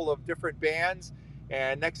a couple of different bands.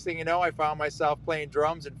 And next thing you know, I found myself playing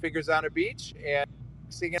drums in Figures on a Beach and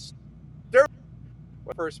singing Sterling,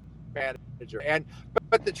 first manager.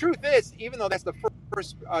 But the truth is, even though that's the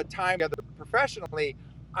first time together professionally,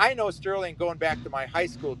 I know Sterling going back to my high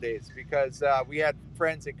school days because we had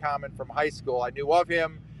friends in common from high school. I knew of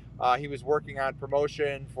him. He was working on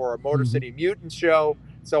promotion for a Motor City Mutant show.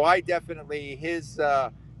 So I definitely, his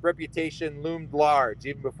reputation loomed large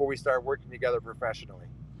even before we started working together professionally.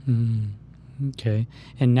 Okay.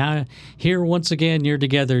 And now here once again, you're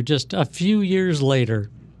together just a few years later.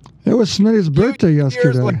 It was Smitty's birthday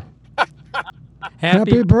yesterday.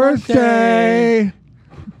 Happy birthday!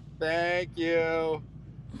 Thank you.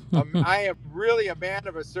 I am really a man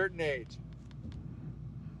of a certain age.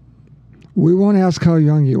 We won't ask how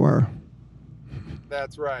young you are.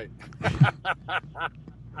 That's right.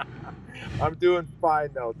 I'm doing fine,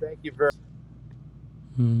 though. Thank you very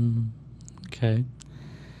much. Okay.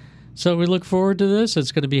 So we look forward to this.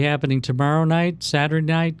 It's going to be happening tomorrow night, Saturday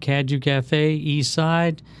night, Caju Cafe, East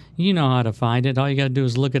Side. You know how to find it. All you got to do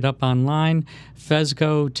is look it up online,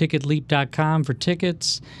 FezcoTicketLeap.com for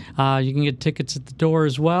tickets. You can get tickets at the door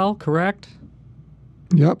as well, correct?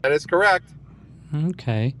 Yep. That is correct.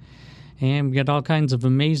 Okay. And we got all kinds of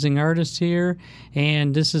amazing artists here.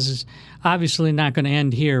 And this is obviously not going to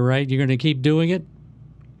end here, right? You're going to keep doing it?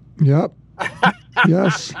 Yep.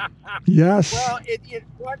 Yes. Yes. Well,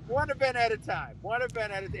 one event at a time. One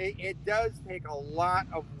event at a time. It does take a lot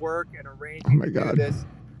of work and arranging to do this.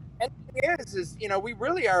 And the thing is, we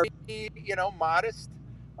really are, modest,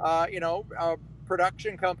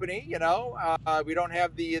 production company. We don't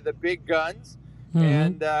have the big guns,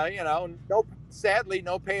 and sadly,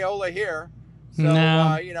 no payola here. So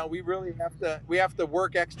No. we really have to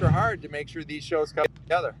work extra hard to make sure these shows come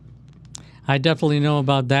together. I definitely know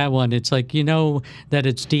about that one. It's like, that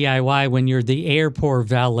it's DIY when you're the airport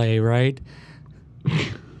valet, right?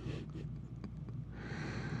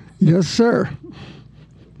 Yes, sir.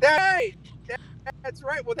 That's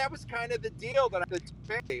right. Well, that was kind of the deal that I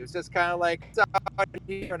made. It was just kind of like,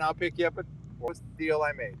 here and I'll pick you up. What was the deal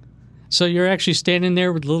I made? So you're actually standing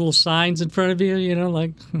there with little signs in front of you,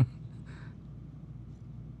 like...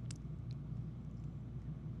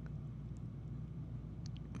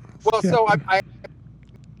 Well, so I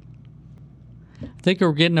think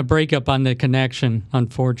we're getting a breakup on the connection,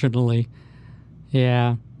 unfortunately.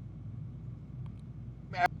 Yeah.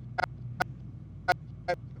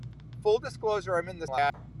 Full disclosure, I'm in this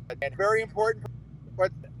lab, and very important.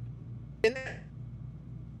 But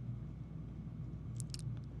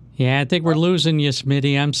Yeah, I think we're losing you,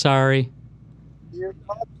 Smitty. I'm sorry. Okay,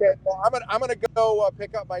 well, I'm gonna go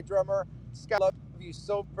pick up my drummer. Scott, I love you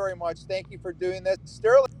so very much. Thank you for doing this,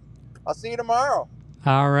 Sterling. I'll see you tomorrow.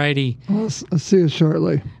 All righty. I'll see you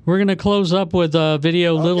shortly. We're going to close up with a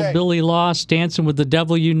video, Okay. Little Billy Lost, Dancing with the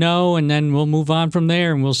Devil You Know, and then we'll move on from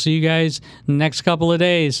there, and we'll see you guys in the next couple of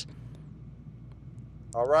days.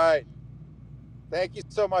 All right. Thank you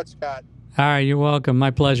so much, Scott. All right, you're welcome. My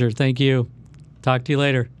pleasure. Thank you. Talk to you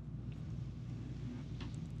later.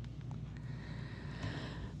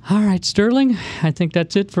 All right, Sterling, I think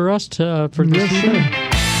that's it for us for this Yes, evening. sir.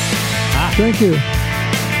 Thank you.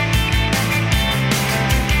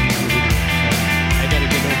 I got to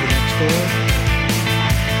get over next door.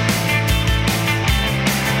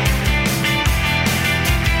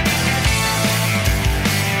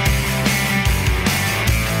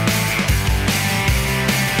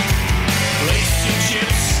 Place your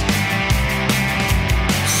chips,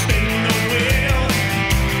 spin the wheel,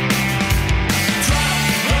 drop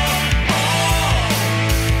the ball,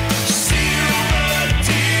 seal the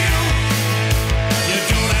deal.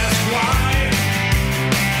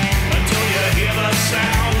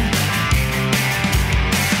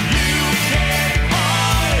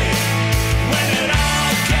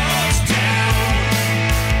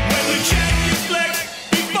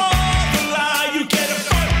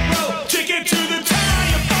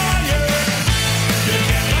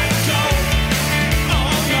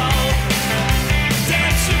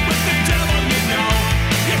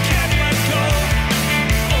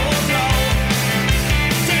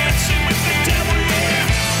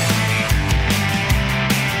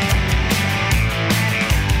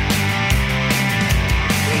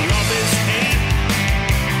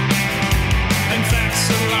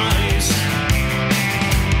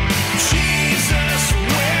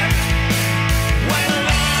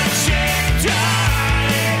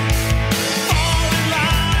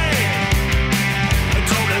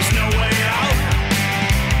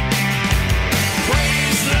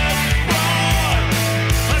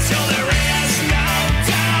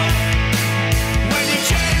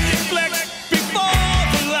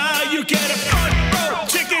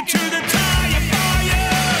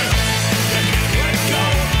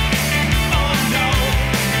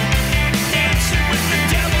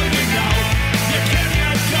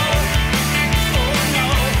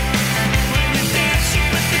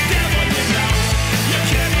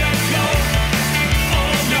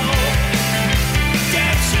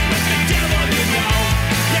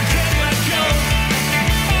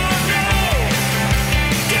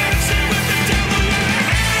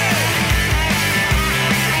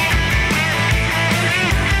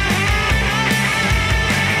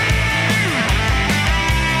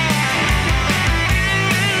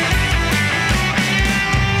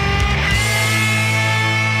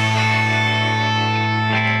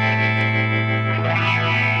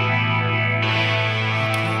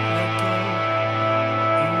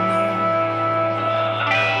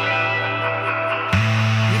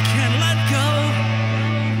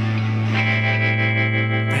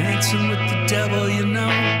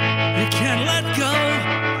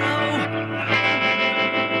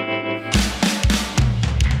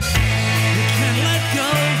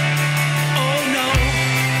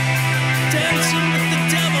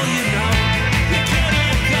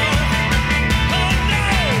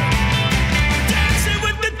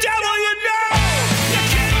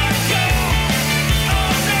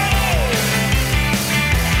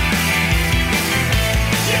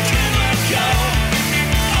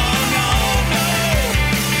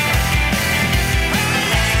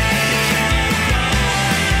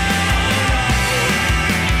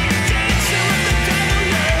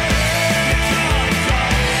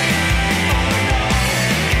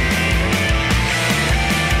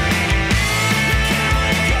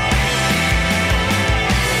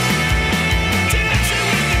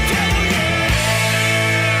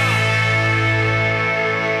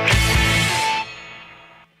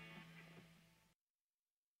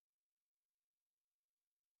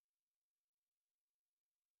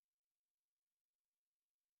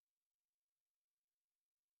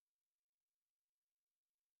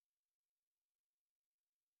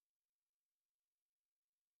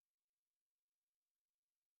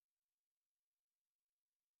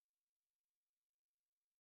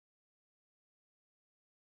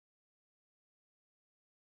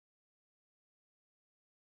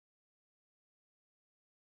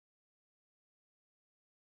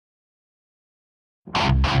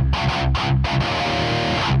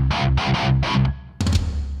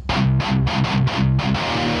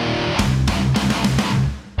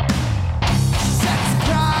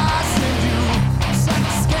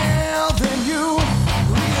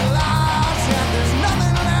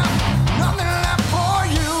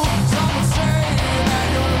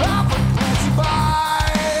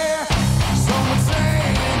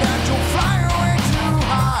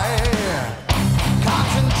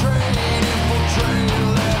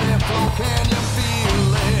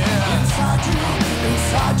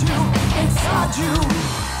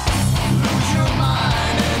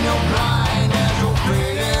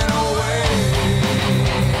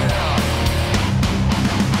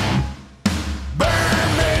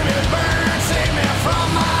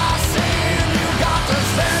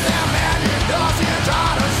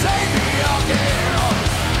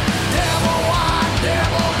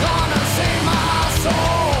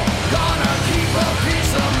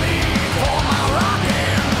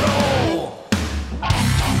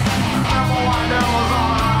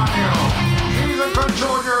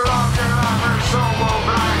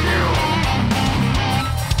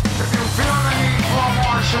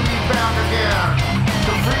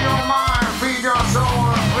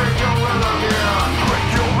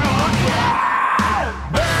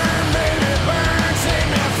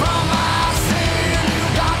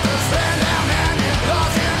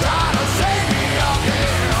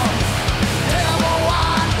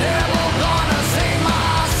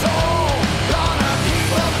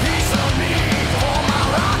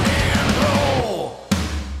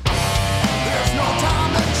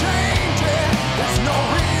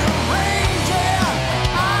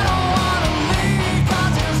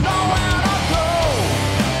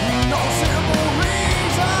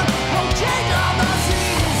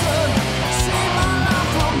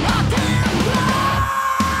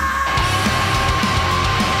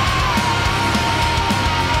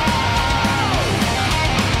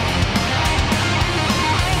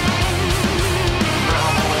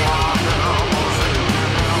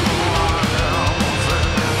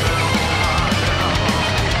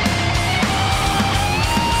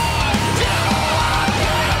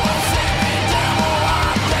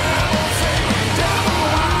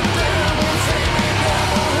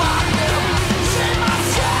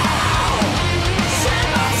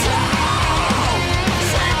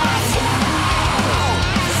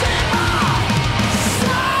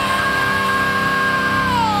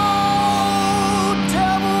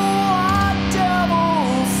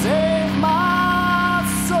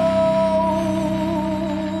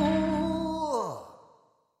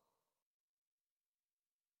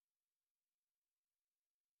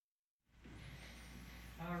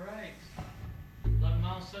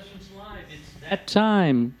 That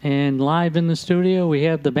time, and live in the studio we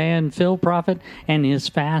have the band Phil Prophet and his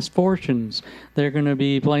Fast Fortunes. They're going to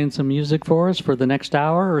be playing some music for us for the next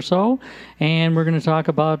hour or so, and we're going to talk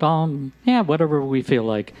about whatever we feel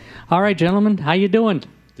like. All right, gentlemen, how you doing?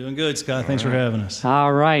 Doing good, Scott. Thanks for having us.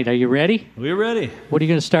 All right, are you ready? We're ready. What are you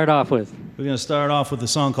going to start off with? We're going to start off with a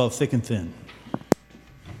song called Thick and Thin.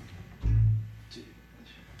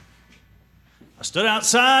 I stood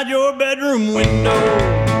outside your bedroom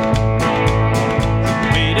window,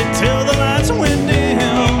 waited till the lights went dim,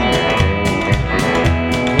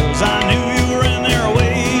 'cause I knew you were in there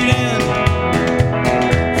waiting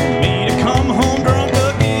for me to come home drunk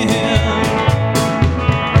again.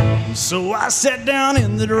 So I sat down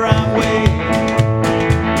in the driveway,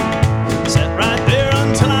 sat right there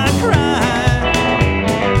until I cried.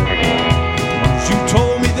 You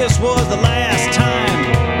told me this was the last time.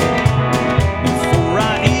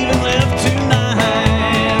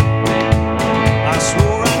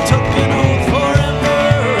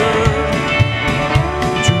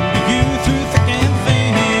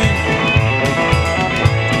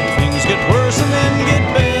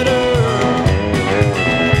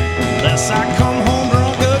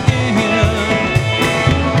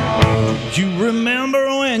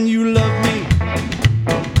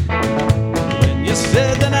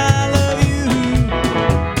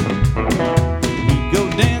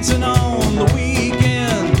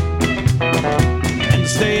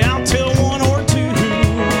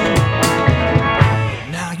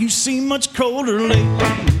 Much colder lately.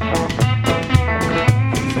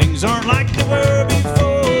 Things aren't like they were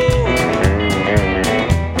before.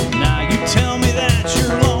 Now you tell me that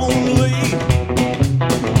you're lonely.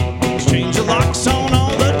 Change the locks on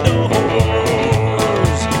all the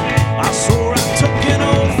doors. I swore I took an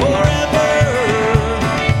oath forever,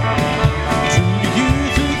 true to you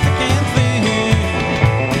through thick and thin.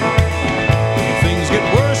 Things get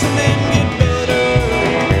worse and then get better,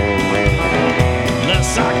 unless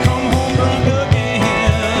I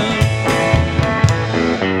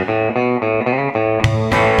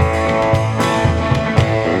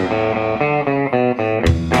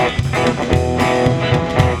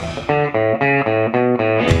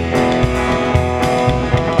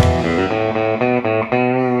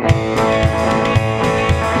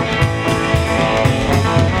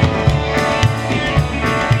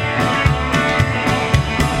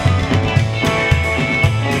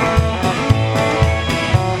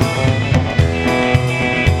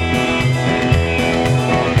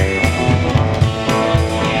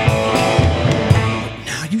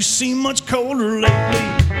much colder lately.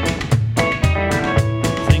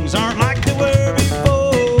 Things aren't like they were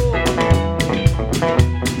before.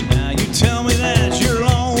 Now you tell me that you're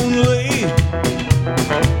lonely,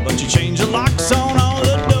 but you change the locks on all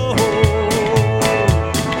the doors.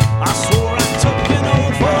 I swore I took an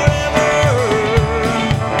oath forever,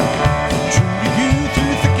 true to you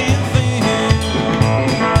through thick and thin.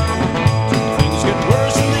 Things get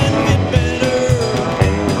worse and then get better,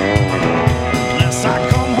 unless I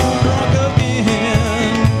come home drunk again.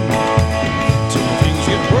 Till things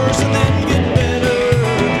get worse and then get better,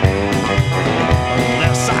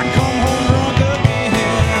 unless I come home drunk again.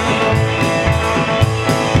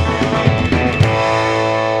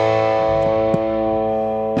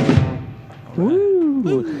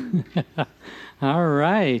 Woo! All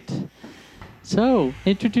right. So,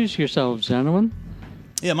 introduce yourselves, gentlemen.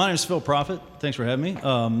 Yeah, my name is Phil Prophet. Thanks for having me.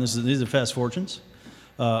 These are Fast Fortunes.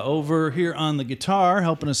 Over here on the guitar,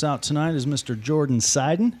 helping us out tonight is Mr. Jordan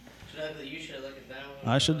Seiden. You should look at that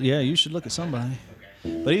one. I should, yeah, you should look at somebody.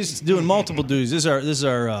 But he's doing multiple duties. This is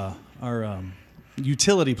our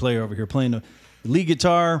utility player over here, playing the lead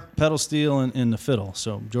guitar, pedal steel, and the fiddle.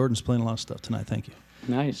 So Jordan's playing a lot of stuff tonight. Thank you.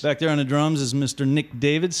 Nice. Back there on the drums is Mr. Nick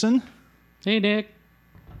Davidson, Hey, Nick.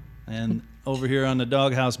 and over here on the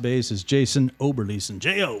doghouse bass is Jason Oberliesen.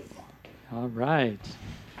 J.O. All right.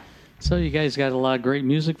 So, you guys got a lot of great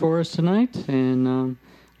music for us tonight, and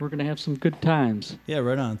we're going to have some good times. Yeah,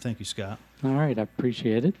 right on. Thank you, Scott. All right, I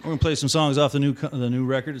appreciate it. We're going to play some songs off the new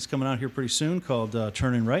record that's coming out here pretty soon called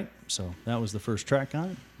Turning Right. So that was the first track on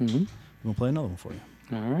it. Mm-hmm. We'll play another one for you.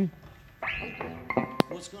 All right.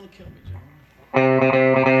 What's going to kill me, John?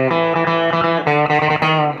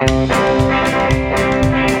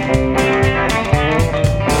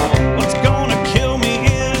 What's gonna kill me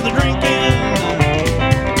is the drinking,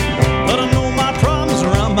 but I know my problems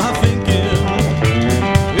around my thinking.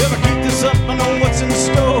 If I keep this up, I know what's in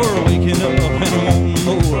store. Waking up and I want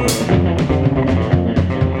more.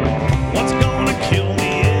 What's gonna kill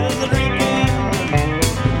me is the drinking.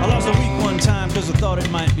 I lost a week one time because I thought it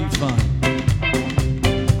might be fun.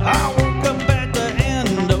 I woke up at the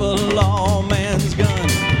end of a lawman's gun.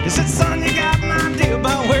 He said, son, you got an idea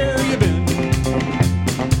about where you've been.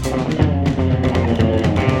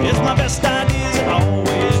 It's my best ideas that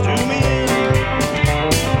always do me in.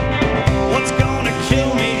 What's gonna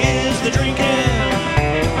kill me is the drinking,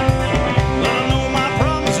 but I know my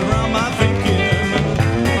problems around my thinking.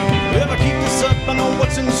 If I keep this up, I know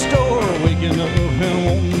what's in store. Waking up and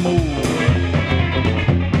wanting more.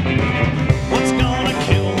 What's gonna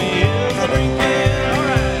kill me is the drinking. All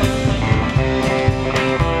right.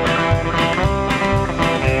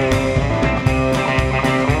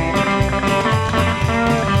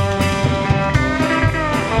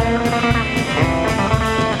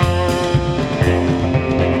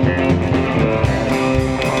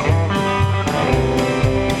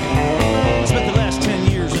 Spent the last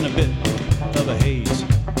 10 years in a bit of a haze.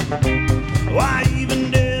 Why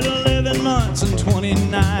even did 11 months and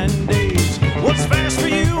 29 days. What's fast for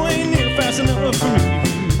you ain't near fast enough for me.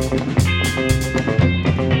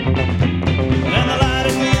 And the light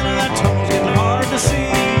at the end of that tunnel's getting hard to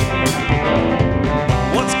see.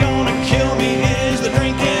 What's gonna kill me is the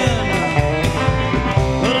drinking,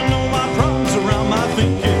 but I know my problems around my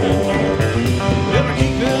thinking. If I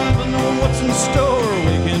keep it up, I know what's in store.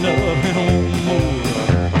 Waking up and I want more.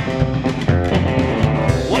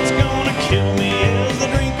 What's gonna kill me is the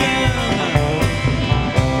drinking.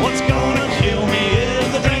 What's gonna kill me is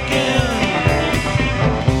the drinking.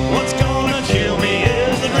 What's gonna kill me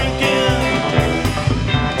is the drinking.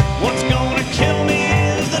 What's gonna kill me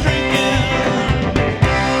is the drinking.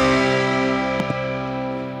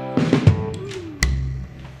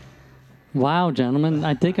 Wow, gentlemen.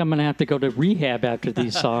 I think I'm going to have to go to rehab after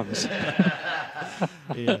these songs.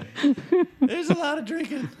 Yeah. There's a lot of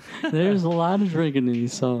drinking. There's a lot of drinking in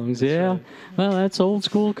these songs, yeah. Well, that's old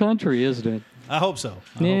school country, isn't it? I hope so.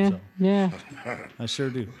 I Yeah, hope so. yeah. I sure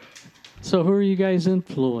do. So who are you guys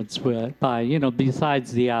influenced by,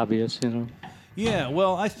 besides the obvious, Yeah,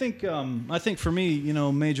 well, I think for me,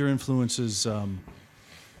 major influences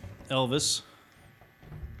Elvis,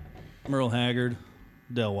 Merle Haggard,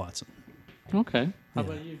 Del Watson. Okay. How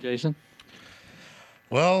about you, Jason?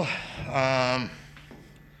 Well, it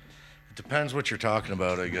depends what you're talking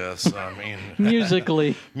about, I guess. I mean,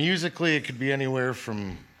 Musically. musically, it could be anywhere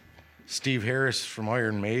from Steve Harris from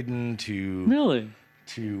Iron Maiden to Really?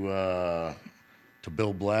 to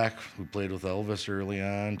Bill Black, who played with Elvis early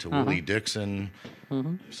on, to Willie Dixon.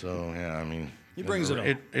 So yeah, I mean, He brings it all.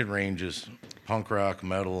 It ranges: punk rock,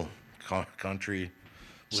 metal, country,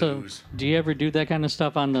 So, lose. do you ever do that kind of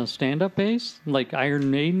stuff on the stand-up bass, like Iron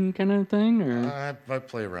Maiden kind of thing, or? I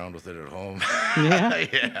play around with it at home. Yeah,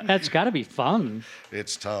 Yeah. That's got to be fun.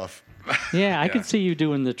 It's tough. Yeah, I could see you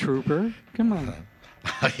doing the Trooper. Come on.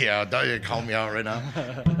 Yeah, don't you call me out right now?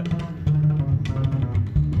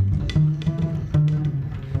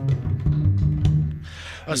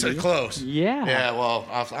 I said close. Yeah. Yeah, well,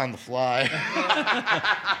 on the fly.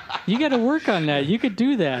 You got to work on that. You could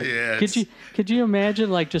do that. Yeah, Could you imagine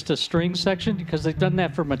like just a string section, because they've done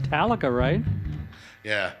that for Metallica, right?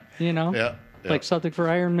 Yeah. You know. Yeah. Like something for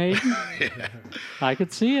Iron Maiden. Yeah. I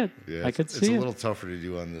could see it. Yeah, I could it's see a it. little tougher to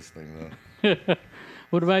do on this thing, though.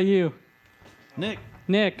 What about you, Nick?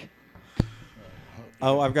 Nick?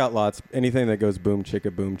 Oh, I've got lots. Anything that goes boom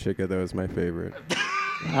chicka, though, is my favorite.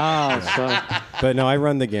 Oh, But no, I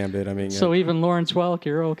run the gambit. I mean, so even Lawrence Welk,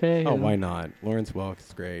 you're okay? oh, why not? Lawrence Welk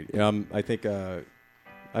is great. I think. I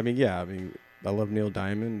mean, I love Neil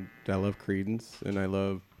Diamond. I love Creedence, and I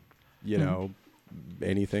love,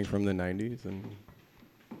 anything from the '90s and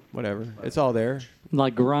whatever. It's all there.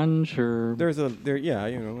 Like grunge or yeah,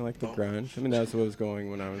 like the grunge. I mean, that's what was going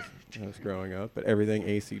when I was growing up. But everything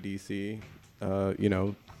AC/DC,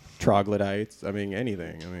 troglodytes. I mean,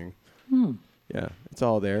 anything. I mean, yeah, it's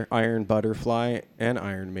all there. Iron Butterfly and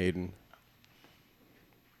Iron Maiden.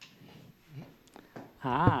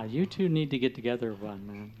 You two need to get together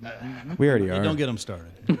one. We already are. Don't get them started.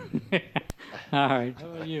 All right. How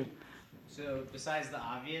about you? So besides the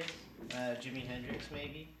obvious, Jimi Hendrix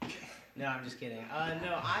maybe. No, I'm just kidding.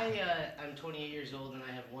 No, I'm 28 years old and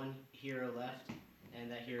I have one hero left, and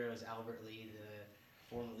that hero is Albert Lee, the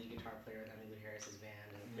former lead guitar player in Emmylou Harris's band.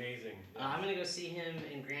 And, Amazing. I'm gonna go see him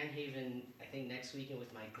in Grand Haven, I think next weekend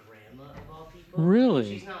with my grandma of all people. Really?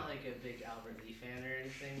 She's not like a big Albert Lee fan or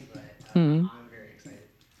anything, but Hmm. I'm very excited.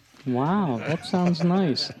 Wow, that sounds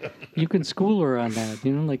nice. You can school her on that.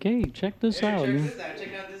 Like, hey, check this out. Check this out.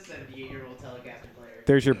 Check out this 78-year-old Telecaster player.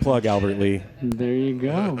 There's your plug, Albert Lee. There you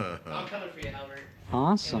go. I'm coming for you, Albert.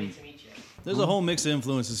 Awesome. Can't wait to meet you. There's a whole mix of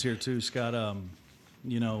influences here too, Scott.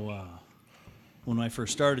 When I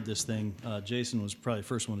first started this thing, Jason was probably the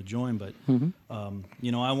first one to join, but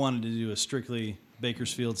I wanted to do a strictly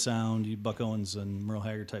Bakersfield sound, Buck Owens and Merle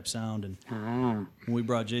Haggard type sound, and when we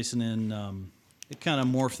brought Jason in, it kind of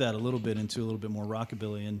morphed that a little bit into a little bit more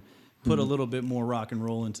rockabilly and put a little bit more rock and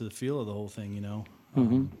roll into the feel of the whole thing,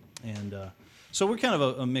 so we're kind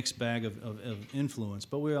of a mixed bag of influence,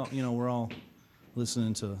 but we're all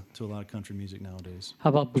listening to a lot of country music nowadays. How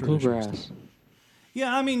about Traditional bluegrass? stuff.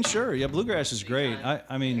 Yeah, I mean, sure. Yeah, bluegrass is great.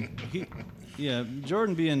 I mean,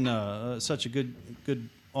 Jordan being such a good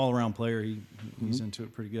all-around player, he's into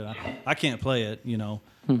it pretty good. I can't play it,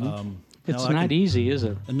 It's not easy, is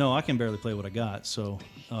it? No, I can barely play what I got. So,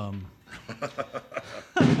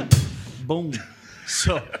 boom.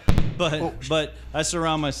 So, but I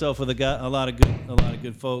surround myself with a lot of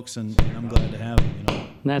good folks, and I'm glad to have them.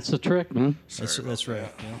 That's the trick, man. That's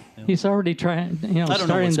right. Yeah. He's already trying, I don't know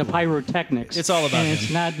starting what's the going pyrotechnics. It's all about and him.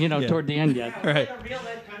 it's not, Yeah. toward the end yet. Right. Like a real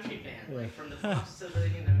lead country band, like from the tops to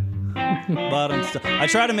the, Bottom stuff. I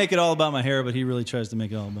try to make it all about my hair, but he really tries to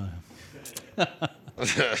make it all about him.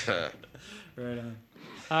 Right on.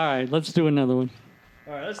 All right, let's do another one.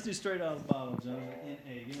 All right, let's do straight out of the bottle, John. In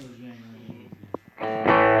A. Give me the jang.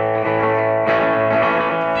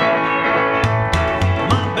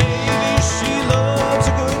 My baby, she loves a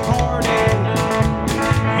good party.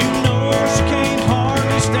 You know she can't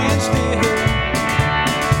hardly stand still.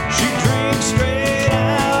 She drinks straight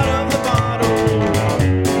out of the bottle.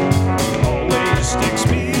 Always sticks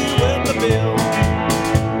me with the bill.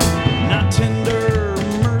 Not tender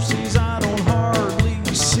mercies I don't hardly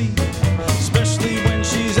see, especially when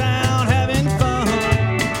she's out having fun.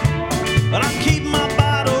 But I keep my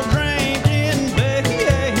bottle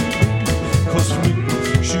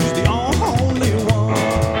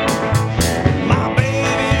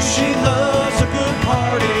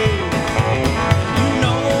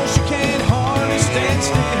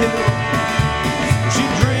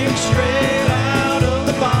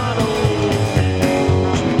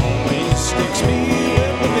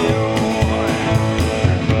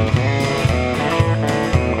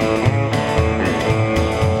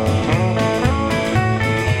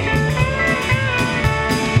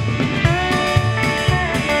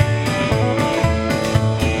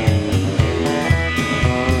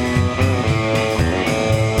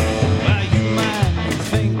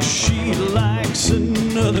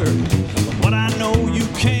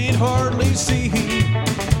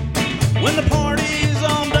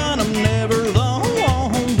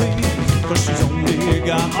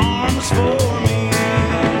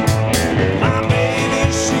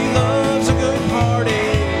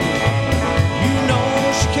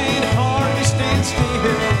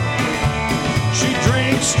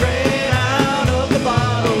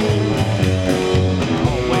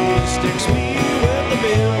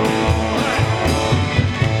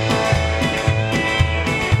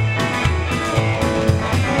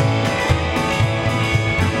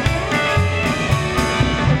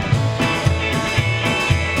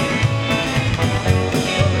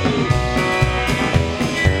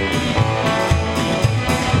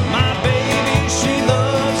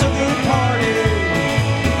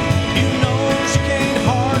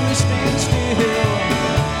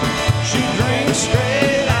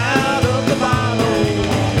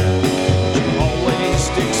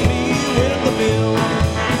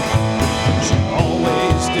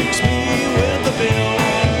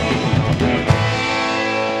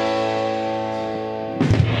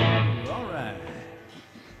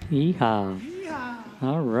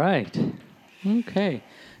All right. Okay.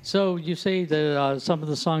 So you say that some of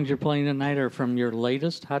the songs you're playing tonight are from your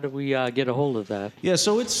latest. How do we get a hold of that? Yeah,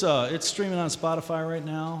 so it's streaming on Spotify right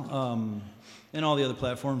now, and all the other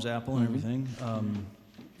platforms, Apple and everything.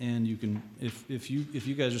 And you can, if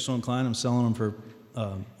you guys are so inclined, I'm selling them for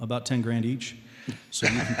about $10,000 each. So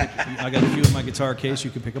you can I got a few in my guitar case. You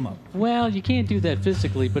can pick them up. Well, you can't do that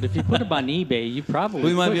physically, but if you put them on eBay, you probably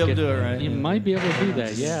We might could be able to get- do it, right? You Yeah. might be able to do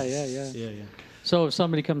that. Yeah. Yeah. So if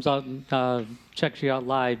somebody comes out and checks you out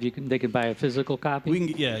live, they can buy a physical copy. We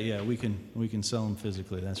can, we can sell them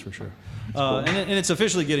physically. That's for sure. And it's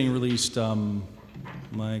officially getting released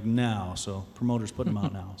like now. So promoters putting them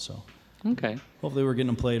out now. So Okay. hopefully we're getting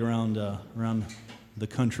them played around the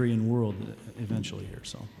country and world eventually here.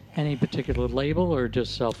 So. Any particular label or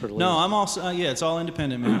just self-release? No, I'm also it's all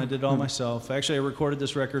independent, man. I did it all myself. Actually, I recorded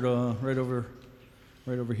this record right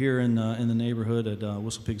over here in the neighborhood at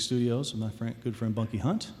Whistle Pig Studios with my good friend Bunky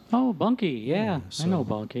Hunt. Oh, Bunky, yeah. I know so-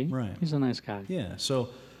 Bunky. right. He's a nice guy. Yeah, so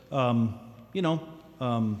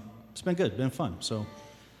it's been good, been fun. So,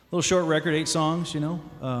 little short record, 8 songs, but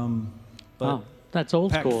Oh, that's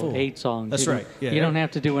old packed school. full. 8 songs. That's You don't- right. Yeah, You don't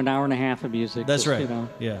have to do an hour and a half of music. That's just, right.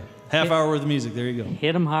 Yeah, half hour worth of music. There you go.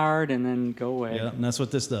 Hit them hard and then go away. Yeah, and that's what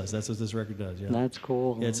this does. That's what this record does. Yeah. That's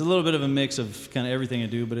cool. Yeah, it's a little bit of a mix of kind of everything I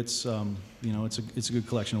do, but it's it's a good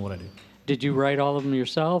collection of what I do. Did you write all of them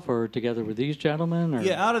yourself or together with these gentlemen? Or?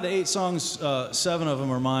 Yeah, out of the 8 songs, 7 of them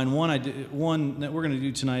are mine. One that we're going to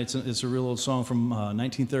do tonight, it's a real old song from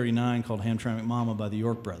 1939 called Hamtramck Mama by the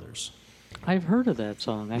York Brothers. I've heard of that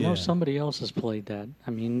song. I know Yeah. somebody else has played that. I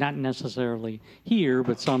mean, not necessarily here,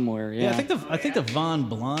 but somewhere. Yeah. Yeah, I think the Von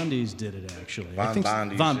Blondies did it actually. I Von think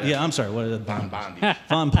Bondies, yeah, I'm sorry. What is it? Von Bondies.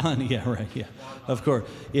 Von Bondi. Yeah, right. Yeah, of course.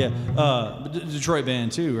 Yeah, Detroit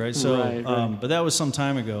band too, right? So, Right. but that was some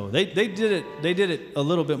time ago. They did it. They did it a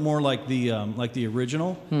little bit more like the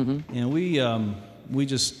original, and we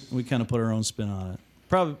kind of put our own spin on it.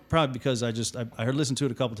 Probably because I heard listened to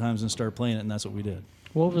it a couple times and started playing it, and that's what we did.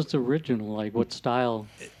 What was the original like? What style?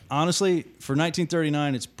 Honestly, for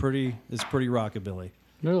 1939, it's pretty rockabilly.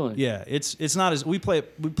 Really? Yeah, it's not as we play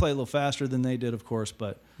a little faster than they did, of course,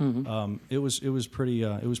 but it was pretty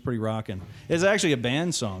rocking. It's actually a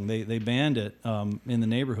band song. They banned it in the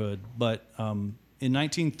neighborhood, but in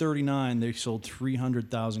 1939 they sold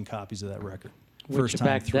 300,000 copies of that record. Which First time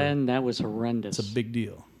back through. then, that was horrendous. It's a big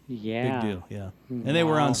deal. Yeah. Big deal, yeah. And they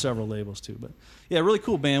were Wow. on several labels too, but yeah, really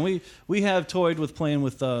cool band. We have toyed with playing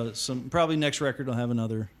with some. Probably next record will have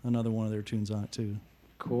another one of their tunes on it too.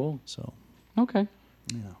 Cool. So Okay.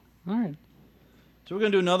 yeah. All right. So we're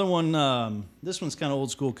gonna do another one. This one's kind of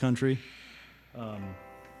old school country. I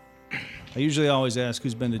usually always ask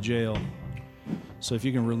who's been to jail. So if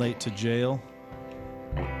you can relate to jail,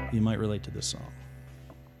 you might relate to this song.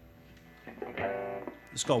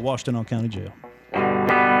 It's called Washtenaw County Jail.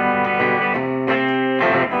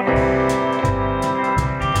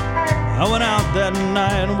 I went out that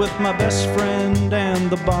night with my best friend and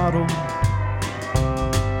the bottle.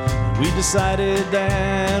 We decided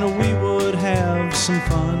that we would have some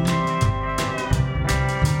fun.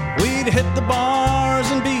 We'd hit the bars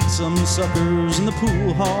and beat some suckers in the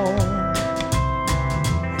pool hall.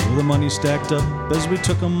 The money stacked up as we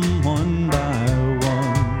took them one by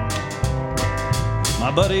one.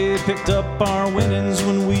 My buddy picked up our winnings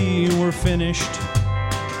when we were finished.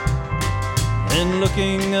 And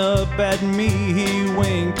looking up at me, he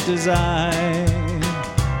winked his eye.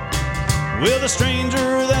 With a stranger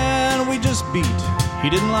that we just beat, he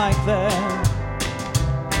didn't like that.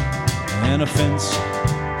 An offense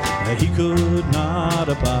that he could not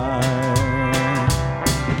abide.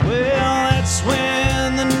 Well, that's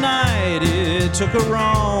when the night it took a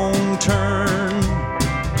wrong turn.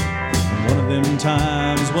 One of them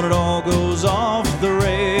times when it all goes off the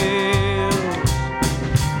rails.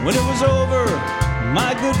 When it was over,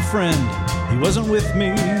 my good friend, he wasn't with me.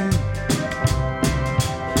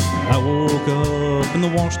 I woke up in the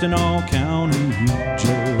Washtenaw County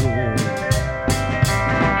Jail.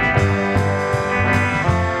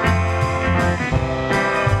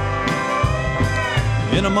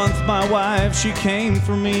 In a month, my wife, she came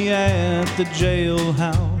for me at the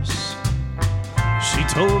jailhouse. She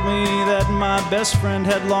told me that my best friend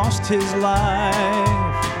had lost his life.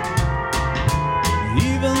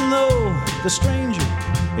 Even though the stranger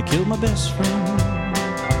had killed my best friend.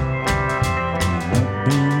 I've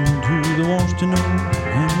been to the Washtenaw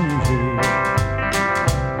County Jail.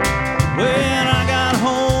 When I got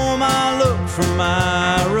home, I looked for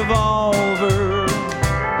my revolver.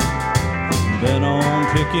 Bent on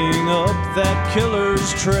picking up that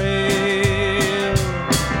killer's trail.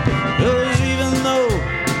 'Cause even though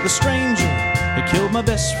the stranger of my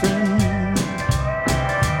best friend,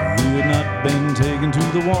 who had not been taken to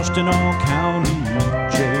the Washtenaw County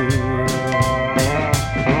Jail.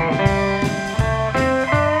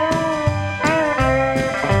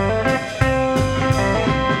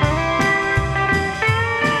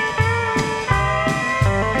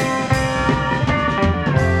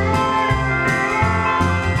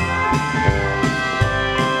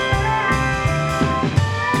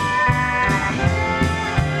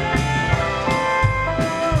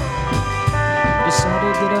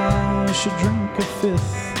 Decided that I should drink a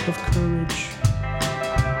fifth of courage,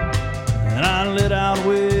 and I lit out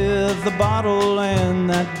with the bottle and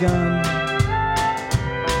that gun.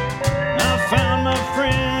 I found my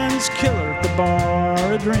friend's killer at the bar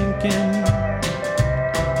a-drinking,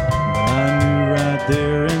 but I knew right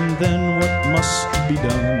there and then what must be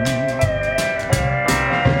done.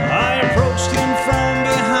 I approached him from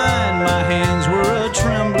behind, my hands were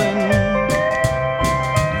a-trembling.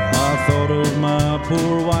 I thought of my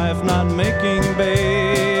poor wife not making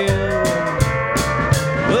bail.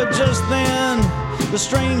 But just then, the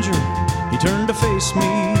stranger, he turned to face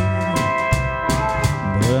me.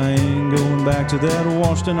 But I ain't going back to that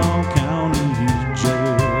Washtenaw County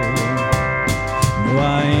Jail. No,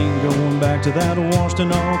 I ain't going back to that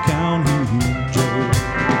Washtenaw County Jail.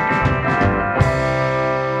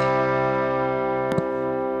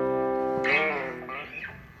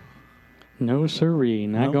 No siree,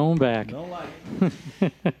 not Nope, going back. Don't like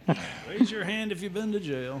it. Raise your hand if you've been to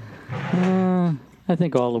jail. I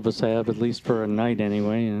think all of us have, at least for a night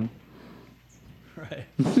anyway. You know.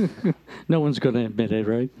 Right. No one's going to admit it,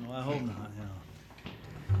 right? No, I hope not. Yeah.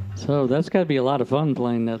 So that's got to be a lot of fun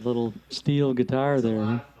playing that little steel guitar there.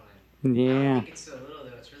 Huh? Yeah. It's so little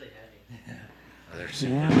though; it's really heavy.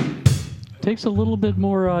 Yeah. Takes a little bit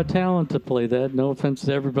more talent to play that. No offense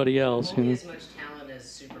to everybody else. It won't You be know. as much talent as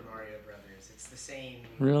Super Mario Brothers. It's the same.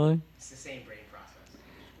 Really? It's the same brain process.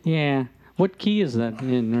 Yeah. What key is that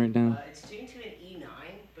in right now? It's tuned to an E9,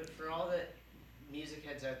 but for all the music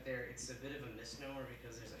heads out there, it's a bit of a misnomer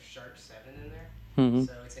because there's a sharp 7 in there. Mhm.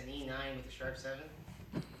 So it's an E9 with a sharp 7.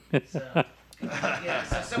 So, yeah,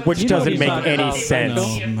 so someone- Which You know doesn't what he's make talking any about, sense.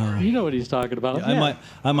 No. You know what he's talking about. Yeah,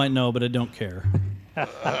 I might know, but I don't care. I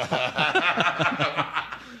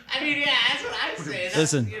mean, yeah, that's what I'm saying. That's,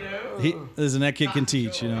 Listen, you know, listen, that kid can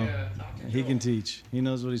teach, you know. He can teach. He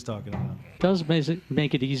knows what he's talking about. Does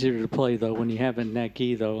make it easier to play though when you have it in that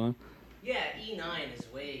key though, huh? Yeah, E9 is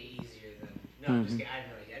way easier than. No, I'm just kidding. I have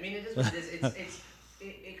no idea. I mean, it is what it is.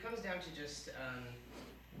 It comes down to just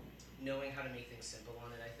knowing how to make things simple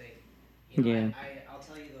on it. I think. You know, Yeah. I'll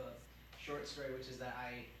tell you the short story, which is that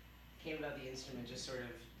I came about the instrument just sort of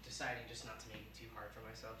deciding just not to make it too hard for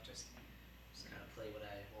myself. Just kind of play what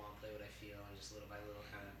I want, play what I feel, and just little by little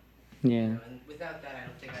kind of. Yeah. You know, and without that, I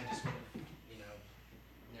don't think I just would have, you know,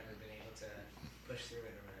 never been able to push through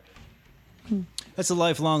it or whatever. That's a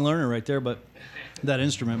lifelong learner right there, but that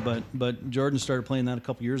instrument. But Jordan started playing that a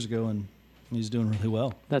couple years ago, and he's doing really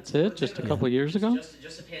well. That's it? Just a couple of years ago?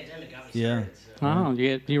 Just a pandemic got me Yeah. started. So. Oh,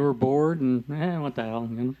 you were bored and what the hell?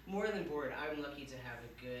 You know? More than bored, I'm lucky to have a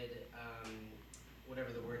good,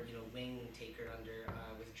 whatever the word, you know, wing taker under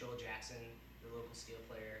with Joel Jackson, the local steel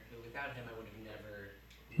player, who without him I would have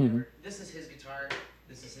never. This is his guitar.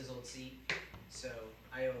 This is his old seat. So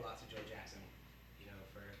I owe a lot to Joel Jackson, you know,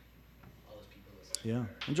 for all those people listening.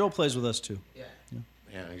 Yeah, and Joel plays with us too. Yeah.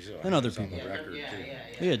 Yeah, he's And other he's on people. the record Yeah, too.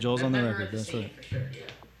 yeah. Yeah, Joel's on the Member record, of the that's scene, right. For sure, yeah.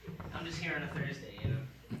 I'm just here on a Thursday, you know.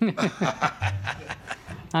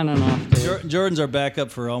 I don't know. Jordan's our backup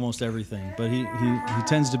for almost everything, but he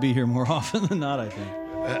tends to be here more often than not, I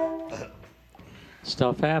think.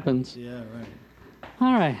 Stuff happens. Yeah, right.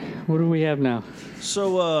 All right. What do we have now?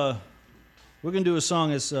 So we're gonna do a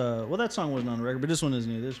song. As well, that song wasn't on the record, but this one is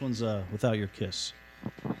new. This one's "Without Your Kiss."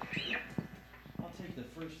 I'll take the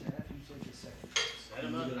first half. You take the second. Set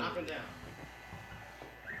 'em up, knock 'em down.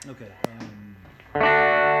 Okay.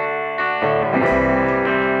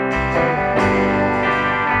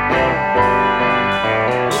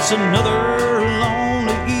 It's another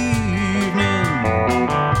lonely evening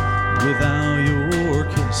without your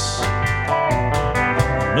kiss.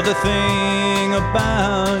 Another thing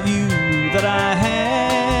about you that I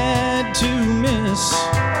had to miss.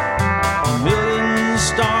 A million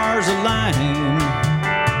stars align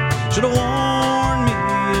should have warned me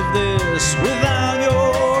of this. Without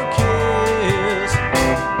your kiss,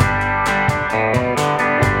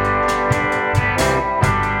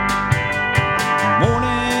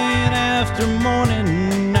 morning after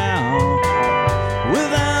morning now,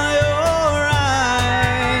 without your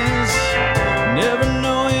eyes, never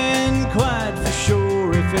knowing quite for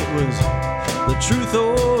sure if it was the truth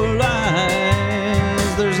or lies.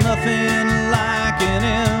 nothing like an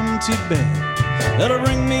empty bed that'll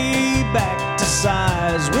bring me back to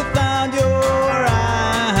size without your eyes.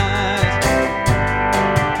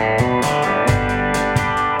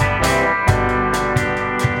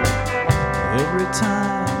 Every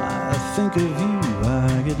time I think of you,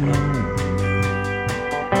 I get lonely.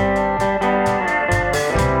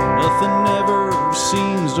 Nothing ever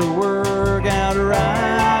seems to work out right.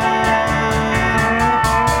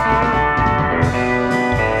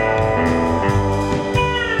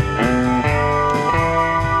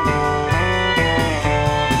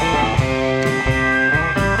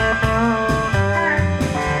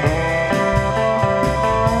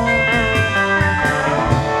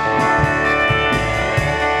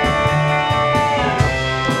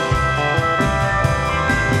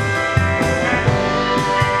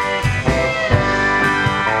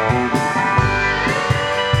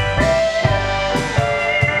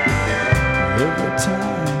 Every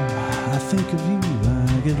time I think of you,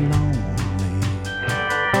 I get lonely.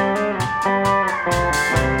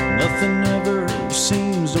 Nothing ever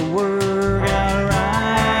seems to work out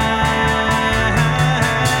right.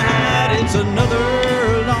 It's another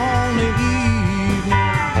lonely evening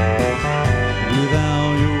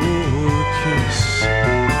without your kiss.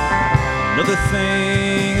 Another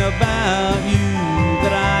thing about you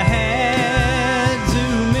that I had to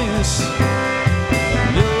miss.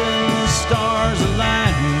 Million stars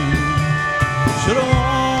aligning should have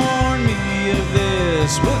warned me of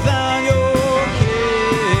this. Without your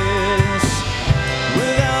kiss,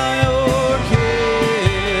 without your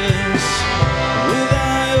kiss,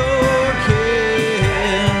 without your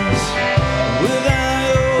kiss, without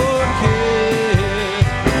your kiss.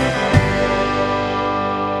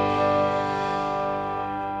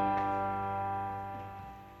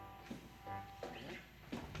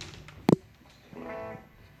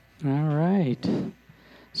 All right.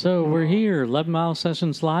 So we're here, 11 Mile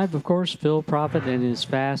Sessions Live, of course, Phil Prophet and his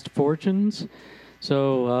Fast Fortunes.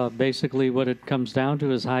 So basically what it comes down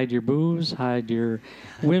to is hide your booze, hide your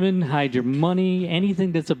women, hide your money,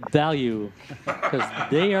 anything that's of value, because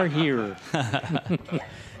they are here.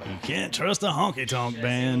 You can't trust a honky-tonk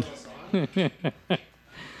band.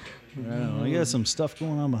 Well, we got some stuff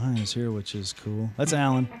going on behind us here, which is cool. That's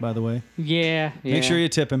Alan, by the way. Yeah. Make sure you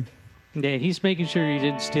tip him. Yeah, he's making sure he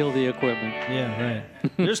didn't steal the equipment. Yeah, right.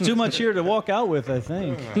 There's too much here to walk out with, I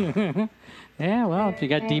think. Yeah, well, if you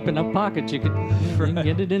got deep enough pockets, you can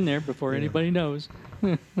get it in there before anybody knows.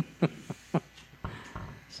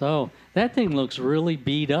 So, that thing looks really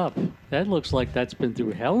beat up. That looks like that's been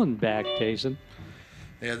through hell and back, Jason.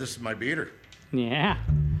 Yeah, this is my beater. Yeah.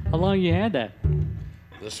 How long you had that?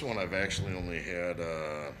 This one I've actually only had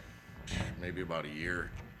maybe about a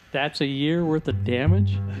year. That's a year worth of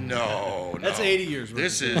damage? No, That's 80 years worth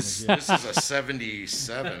This of is damage, this is a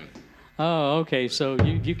 77. Oh, okay. So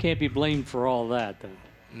you can't be blamed for all that then.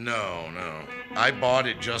 No. I bought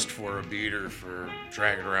it just for a beater for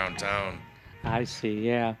dragging around town. I see,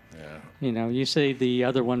 yeah. Yeah. You know, you say the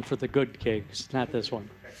other one for the good gigs, not this one.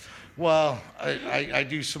 Well, I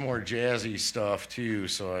do some more jazzy stuff too,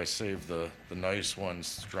 so I saved the nice ones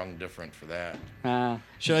strung different for that.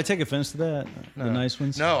 Should I take offense to that? The nice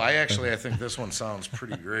ones? No, I think this one sounds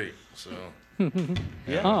pretty great. So.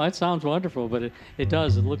 Yeah. Oh, it sounds wonderful, but it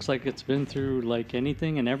does. It looks like it's been through like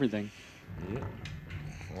anything and everything. Well,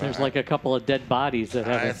 There's like a couple of dead bodies that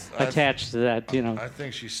have attached to that, you know. I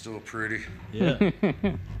think she's still pretty. Yeah.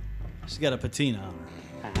 She's got a patina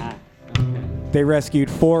on her. They rescued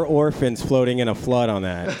 4 orphans floating in a flood on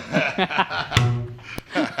that.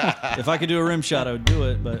 If I could do a rim shot, I would do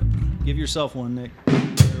it, but give yourself one, Nick.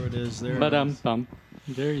 There it is. There it is.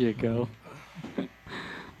 There you go.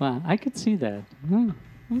 Wow, I could see that.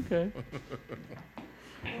 Okay.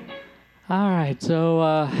 All right,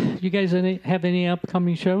 so you guys have any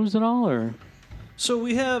upcoming shows at all, or? So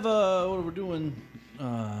we have what we're doing.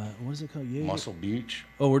 What is it called? Muscle Beach.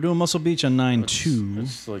 Oh, we're doing Muscle Beach on 9/2.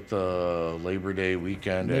 It's like the Labor Day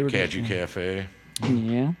weekend Labor at Day, Caju Cafe.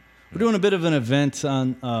 Yeah. We're doing a bit of an event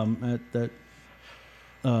on at that.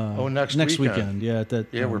 Next weekend. Yeah, at that.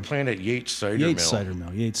 Yeah, we're playing at Yates Cider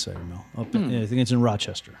Mill. Yates Cider Mill. Up in, I think it's in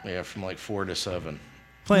Rochester. Yeah, from like 4 to 7.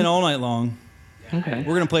 Playing all night long. Okay.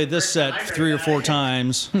 We're gonna play this set 3 or 4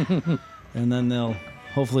 times, and then they'll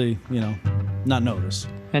hopefully, not notice.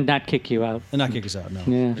 And not kick you out. And not kick us out, no.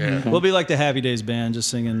 Yeah. Yeah. We'll be like the Happy Days band, just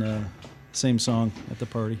singing the same song at the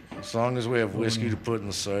party. As long as we have whiskey to put in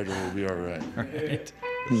the cider, we'll be all right. All right.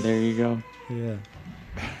 There you go. Yeah.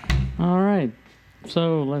 All right.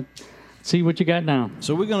 So let's see what you got now.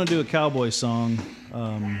 So we're gonna do a cowboy song.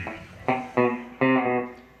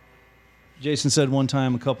 Jason said one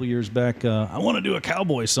time a couple years back, I want to do a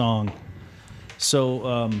cowboy song. So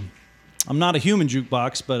I'm not a human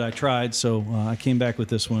jukebox, but I tried, so I came back with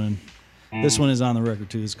this one. This one is on the record,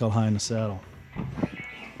 too. It's called High in the Saddle.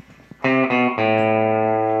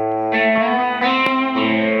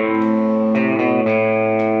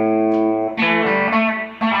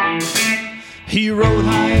 He rode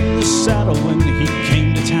high in the saddle when he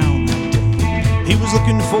came to town that day. He was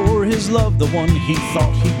looking for his love, the one he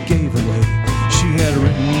thought he gave away. She had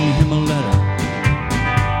written him a letter,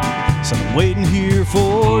 said, I'm waiting here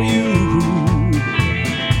for you.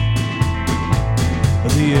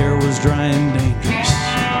 But the air was dry and dangerous.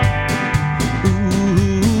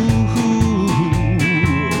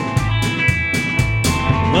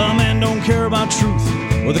 Well, a man don't care about truth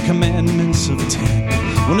or the commandments of 10.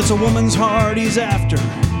 When it's a woman's heart he's after,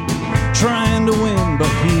 trying to win, but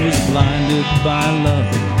he was blinded by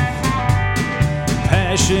love,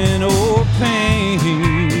 passion or pain.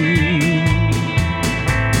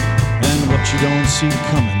 And what you don't see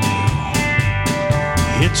coming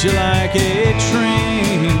hits you like a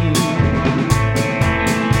train.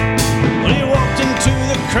 Well, he walked into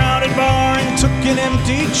the crowded bar and took an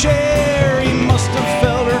empty chair. He must have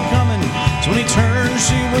felt her coming, so when he turned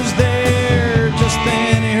she was there. Just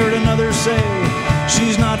then he heard another say,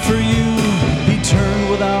 she's not for you. He turned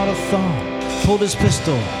without a thought, pulled his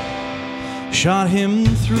pistol, shot him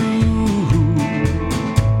through.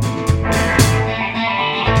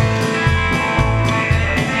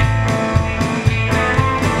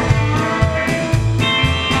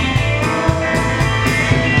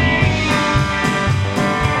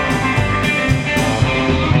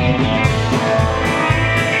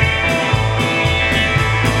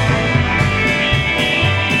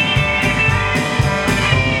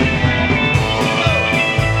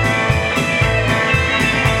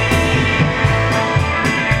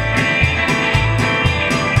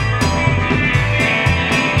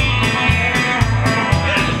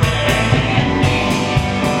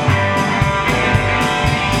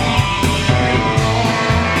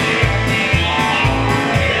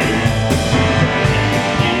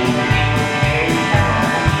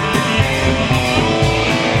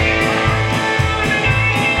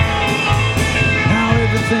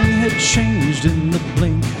 Changed in the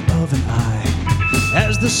blink of an eye.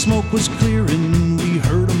 As the smoke was clearing, we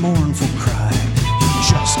heard a mournful cry.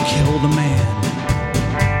 He just killed a man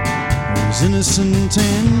who was innocent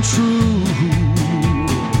and true.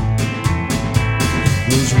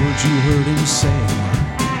 Those words you heard him say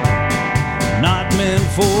were not meant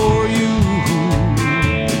for you.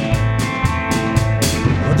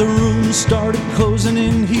 But the room started closing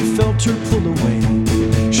in, he felt her pull away.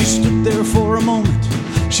 She stood there for a moment.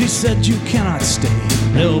 She said, you cannot stay,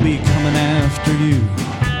 they'll be coming after you.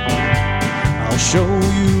 I'll show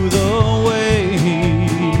you the way.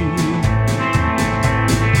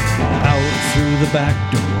 Out through the back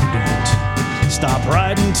door, don't stop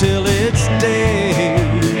right until it's day.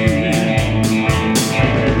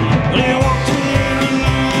 Well, he walked in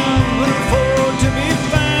looking for to be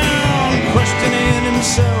found, questioning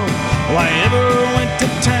himself why he ever went to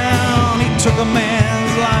town. He took a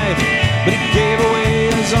man's life, but he gave away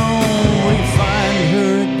his own. Would he find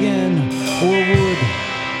her again, or would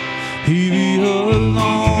he be alone?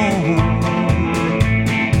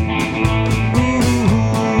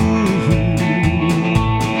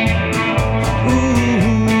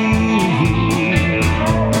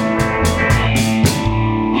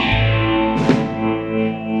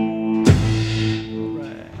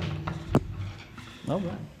 All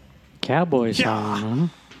right. Cowboy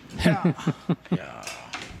song, huh? Yeah.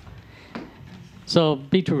 So,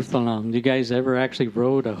 be truthful. You guys ever actually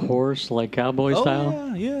rode a horse like cowboy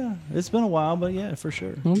style? Yeah. It's been a while, but yeah, for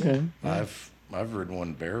sure. Okay. I've ridden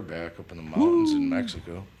one bareback up in the mountains in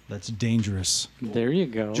Mexico. That's dangerous. There you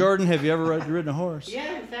go. Jordan, have you ever ridden a horse?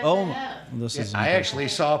 Yeah, in fact, Oh, I have. this is. I actually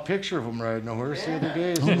saw a picture of him riding a horse the other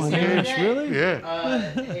day. Oh my gosh, really?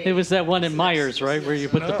 Yeah. It was that one in Myers, right, where you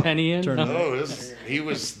put the penny in? No, he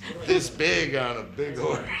was this big on a big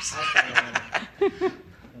horse.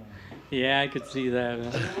 Yeah, I could see that.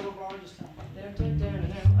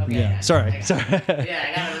 Okay. Yeah. Sorry. Yeah,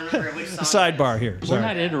 I gotta remember which song. Sidebar here. We're Sorry.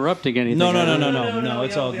 not interrupting anything. No, No,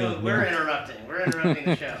 it's all good. We're interrupting. We're interrupting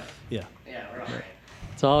the show. Yeah. Yeah, we're all right.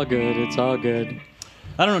 It's all good. It's all good.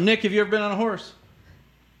 I don't know, Nick. Have you ever been on a horse?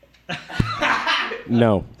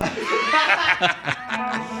 No.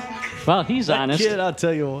 Well, he's That honest. kid, I'll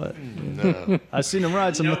tell you what. No. I've seen him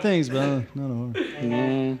ride some of the things, but not a horse.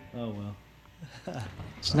 Yeah. Oh well.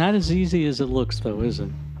 It's not as easy as it looks, though, is it?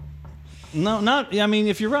 No, not. I mean,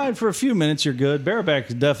 if you ride for a few minutes, you're good. Bareback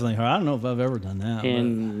is definitely hard. I don't know if I've ever done that.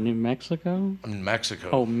 In New Mexico? In Mexico.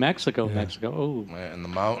 Oh, Mexico. Oh. Yeah, in the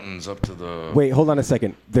mountains up to the. Wait, hold on a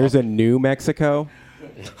second. There's a New Mexico?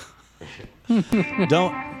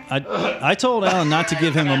 Don't. I told Alan not to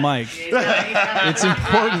give him a mic. It's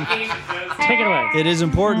important. Take it away. It is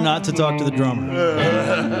important not to talk to the drummer.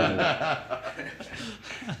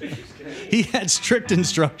 He had strict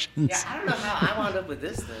instructions. Yeah, I don't know how I wound up with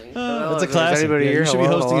this thing. That's a classic. Yeah, you should be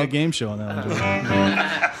hosting a game show on that one.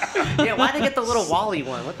 Yeah, why'd they get the little Wally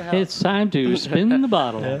one? What the hell? It's time to spin the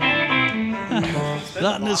bottle.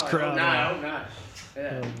 Not in this crowd. No, not.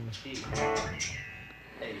 Yeah.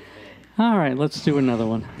 All right, let's do another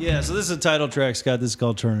one. Yeah, so this is a title track, Scott. This is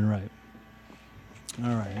called Turning Right.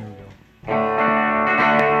 All right, here we go.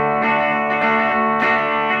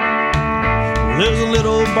 There's a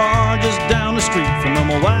little bar just down the street from where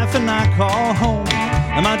my wife and I call home.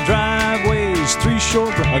 And my driveway's 3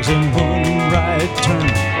 short blocks and 1 right turn.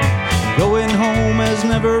 Going home has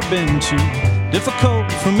never been too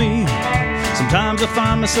difficult for me. Sometimes I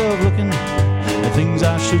find myself looking at things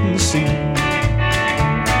I shouldn't see.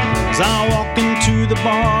 As I walk into the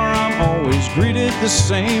bar, I'm always greeted the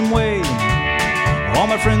same way. All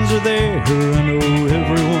my friends are there, I know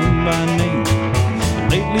everyone by name.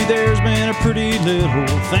 Lately there's been a pretty little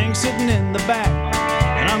thing sitting in the back,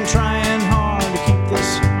 and I'm trying hard to keep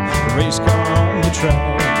this race car on the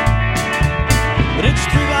track. But it's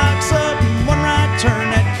 3 blocks up and 1 right turn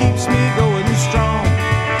that keeps me going strong.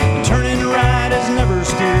 And turning right has never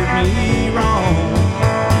steered me wrong.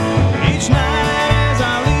 Each night as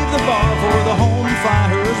I leave the bar for the home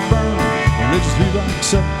fires burn, well, it's 3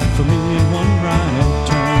 blocks up for me and 1 right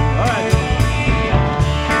turn. All right.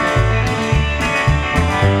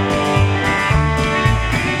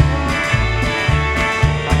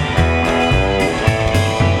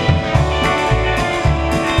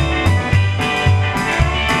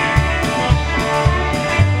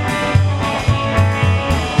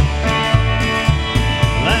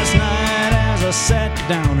 Sat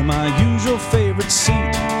down in my usual favorite seat.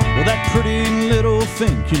 Well, that pretty little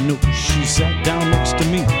thing, you know, she sat down next to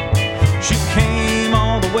me. She came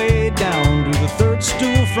all the way down to the 3rd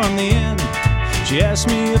stool from the end. She asked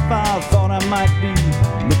me if I thought I might be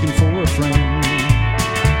looking for a friend.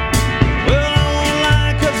 Well, I won't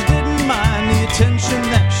lie, 'cause I didn't mind the attention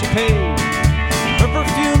that she paid. Her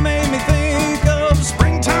perfume made me think of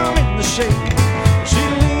springtime in the shade. She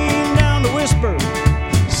leaned down to whisper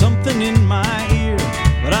something in my ear,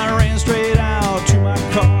 but I ran straight out to my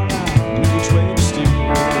car. I knew which way to steer.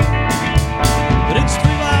 But it's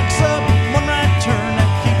 3 blocks up, 1 right turn that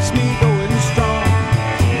keeps me going strong.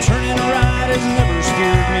 Turning right has never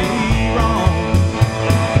steered me wrong.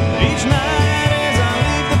 Each night as I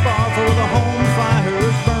leave the bar for the home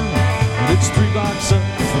fires burn, but it's 3 blocks up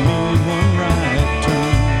for me and 1 right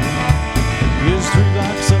turn. It's 3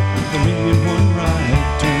 blocks up for me and 1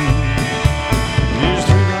 right turn.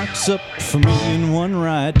 Up for me in 1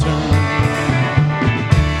 right turn.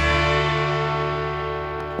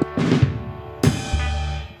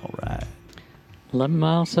 All right. 11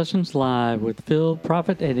 Mile Sessions Live with Phil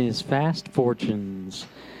Prophet and his Fast Fortunes.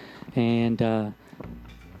 And, okie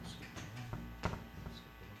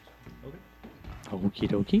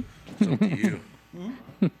dokie. It's up to you.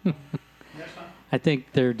 I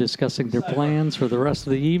think they're discussing their plans for the rest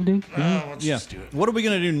of the evening. Let's just do it. What are we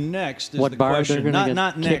going to do next? Is What the bar question. they're gonna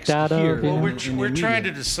not get kicked next out of, here. yeah. Well, in we're the trying to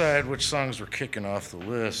media. decide which songs we're kicking off the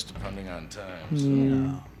list depending on time.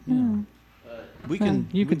 So. We can.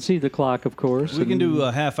 You can see the clock, of course. We can do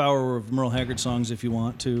a half hour of Merle Haggard songs if you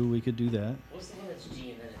want to. We could do that. What's the one that's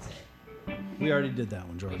G and then it's A? We already did that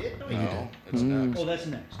one, Jordan. No, it's next. Oh, that's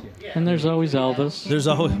next. Yeah. And there's always Elvis. There's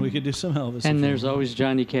always we could do some Elvis. And if there's you want. always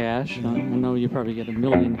Johnny Cash. I know you probably get a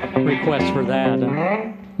million requests for that.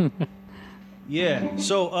 Yeah.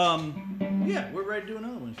 So yeah, we're ready to do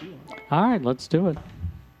another one if you want. All right, let's do it.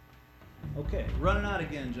 Okay, running out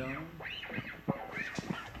again, John.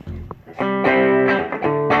 Well,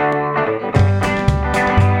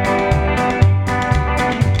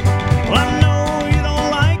 I know you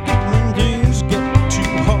don't like it when things get too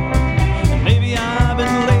hard. And maybe I've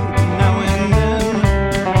been late now and then.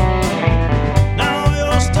 Now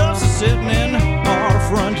your stuff's sitting in our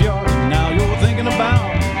front yard, and now you're thinking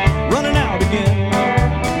about running out again.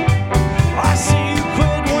 I see you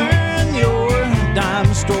quit wearing your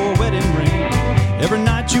dime store wedding ring. Every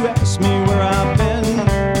night you ask me where I've been,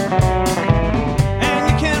 and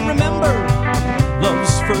you can't remember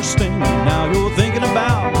love's first thing. Now you're thinking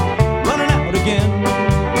about running out again.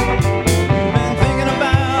 You've been thinking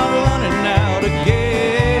about running out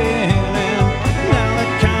again, and now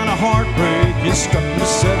that kind of heartbreak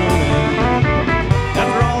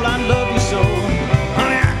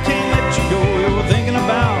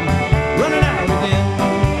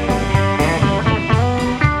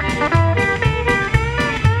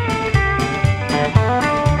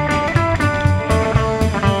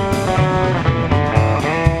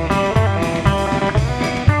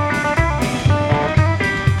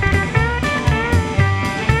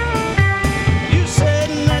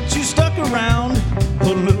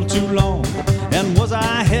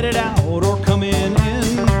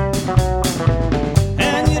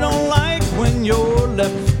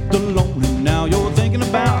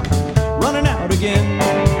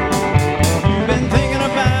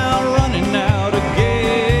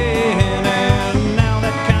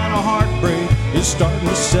starting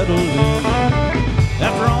to settle in.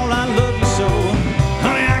 After all, I love you so,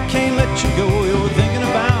 honey, I can't let you go. You're thinking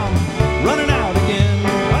about running out again.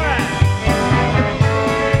 All right.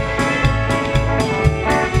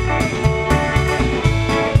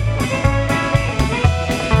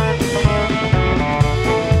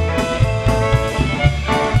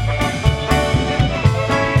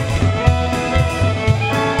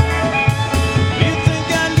 You think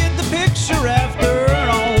I'd get the picture after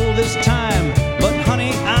all this time, but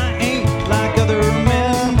honey, I ain't like other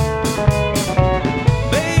men.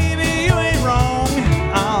 Baby, you ain't wrong.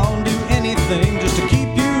 I'll do anything just to keep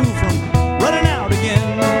you from running out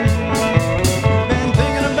again. Been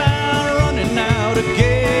thinking about running out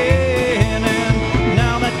again, and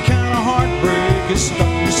now that kind of heartbreak is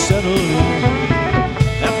starting to settle in.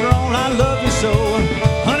 After all, I love you so,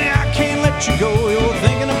 honey, I can't let you go. You're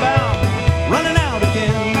thinking about running out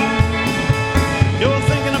again. You're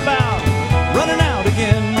thinking about running out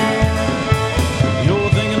again. You're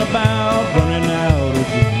thinking about running out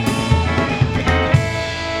again.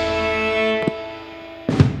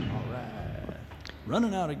 All right.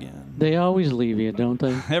 Running out again. They always leave you, don't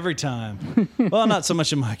they? Every time. Well, not so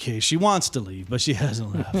much in my case. She wants to leave, but she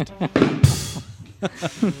hasn't left.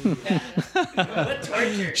 What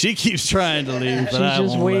torture. She keeps trying to leave, but She's I just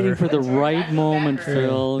won't let waiting her. for the right moment,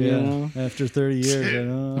 Phil. Yeah. You know, After 30 years, I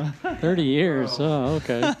know. 30 years. Oh,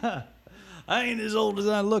 okay. I ain't as old as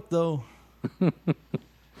I look, though. Yeah.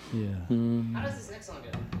 How does this next song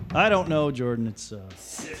go? I don't know, Jordan. It's gonna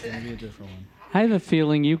be a different one. I have a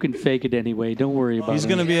feeling you can fake it anyway. Don't worry about He's it.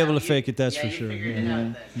 gonna be able to fake it, that's for sure.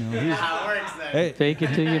 No, how it works then. Hey, Fake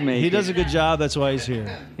it till you make he it. does a good job. That's why he's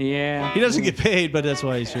here. Yeah. He doesn't get paid, but that's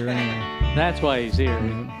why he's here anyway. That's why he's here.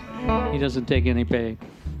 He doesn't take any pay.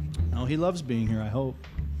 No, he loves being here. I hope.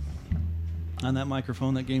 On that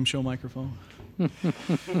microphone, that game show microphone.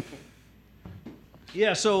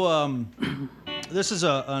 Yeah. So this is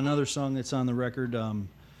another song that's on the record.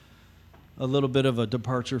 A little bit of a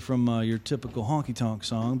departure from your typical honky tonk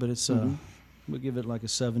song, but it's we'll give it like a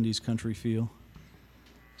 70s country feel.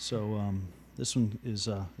 So this one is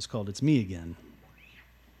it's called "It's Me Again."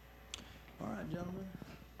 All right, gentlemen.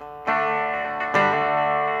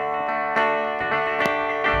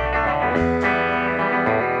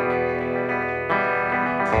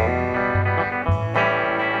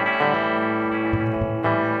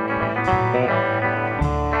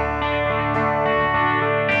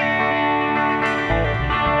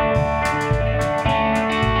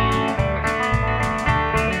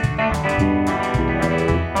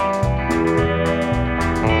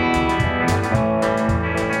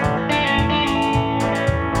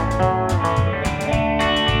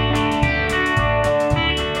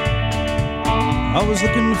 I was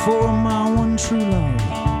looking for my one true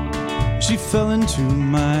love. She fell into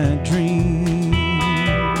my dream,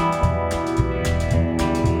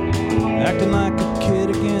 acting like a kid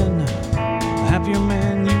again, a happier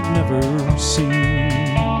man you've never seen.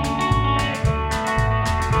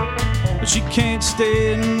 But she can't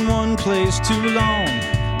stay in one place too long,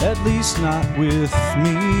 at least not with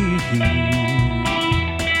me.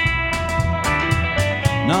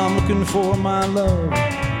 Now I'm looking for my love.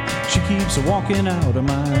 She keeps walking out of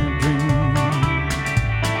my dream.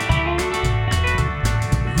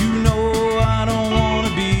 You know I don't want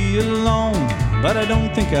to be alone, but I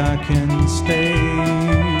don't think I can stay.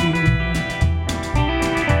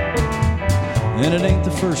 And it ain't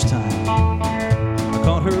the first time I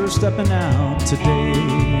caught her stepping out today.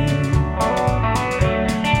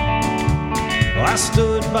 I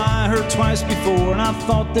stood by her twice before, and I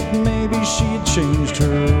thought that maybe she had changed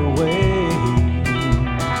her way.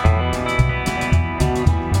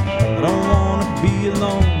 I don't want to be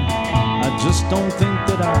alone, I just don't think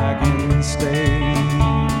that I can stay.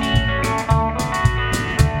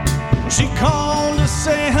 She called to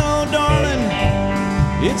say, hello darling,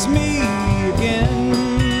 it's me again.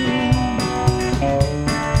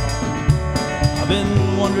 I've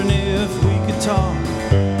been wondering if we could talk,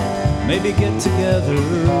 maybe get together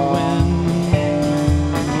when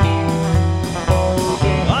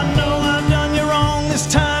I know I've done you wrong this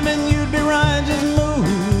time, and you'd be right, just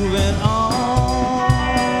moving on.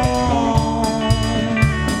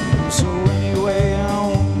 So anyway, I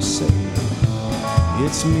want to say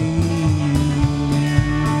it's me.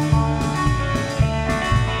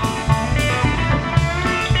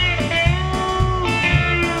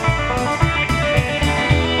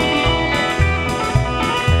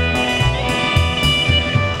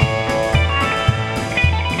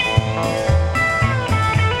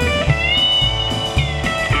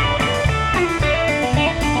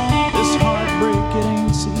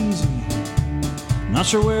 not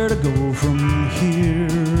sure where to go from here.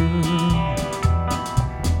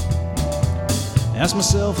 Ask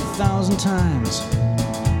myself 1,000 times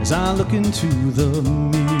as I look into the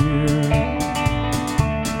mirror.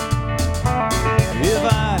 If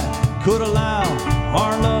I could allow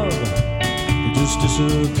our love to just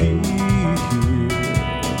disappear.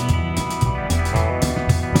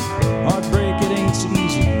 Heartbreak, it ain't so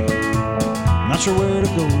easy, not sure where to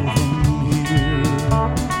go from here.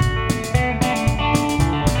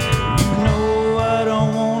 You know I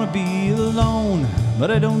don't want to be alone,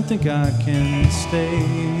 but I don't think I can stay.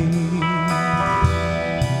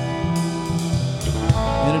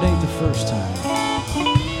 And it ain't the first time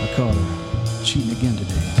I caught her cheating again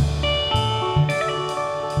today.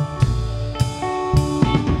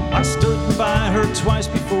 I stood by her twice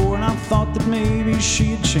before, and I thought that maybe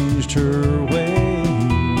she had changed her ways.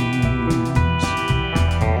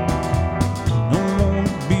 Don't want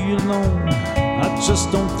to be alone, I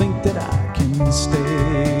just don't think that I can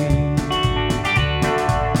stay.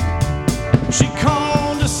 She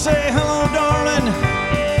called to say, hello, darling,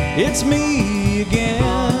 it's me again.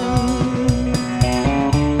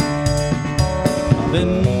 I've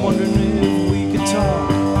been wondering if we could talk,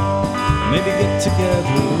 maybe get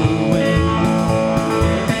together when.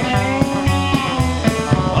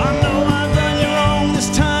 I know I've done you wrong this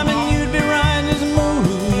time, and you'd be right, just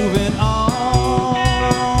moving on.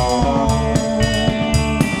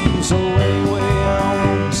 So anyway, I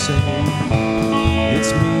want to say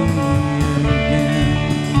it's me again.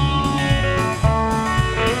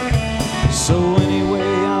 So anyway,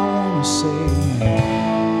 I want to say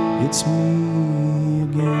it's me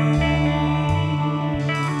again.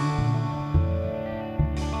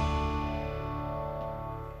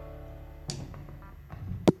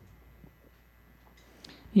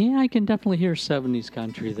 Yeah, I can definitely hear 70s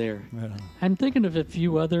country there. Right on. I'm thinking of a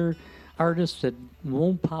few other artists that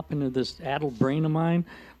won't pop into this addled brain of mine,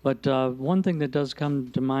 but one thing that does come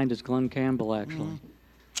to mind is Glenn Campbell, actually,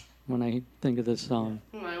 when I think of this song.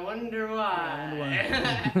 I wonder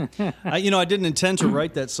why. I didn't intend to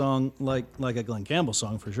write that song like a Glenn Campbell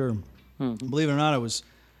song for sure. Believe it or not, I was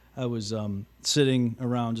sitting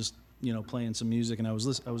around just playing some music, and I was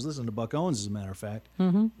listening to Buck Owens, as a matter of fact,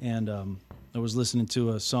 and I was listening to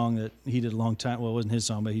a song that he did a long time. Well, it wasn't his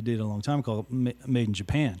song, but he did a long time called "Made in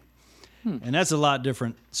Japan," and that's a lot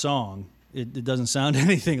different song. It doesn't sound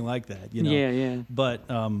anything like that, Yeah. But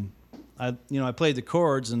I played the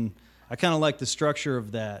chords, and I kind of like the structure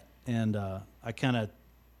of that, and I kind of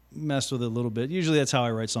messed with it a little bit. Usually that's how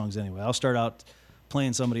I write songs anyway. I'll start out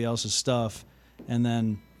playing somebody else's stuff, and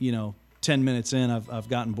then 10 minutes in, I've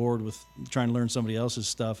gotten bored with trying to learn somebody else's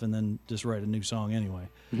stuff, and then just write a new song anyway.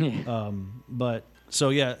 But so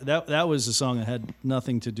yeah, that was a song that had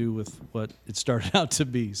nothing to do with what it started out to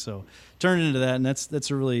be. So turned into that, and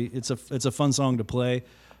it's a fun song to play.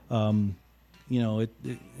 It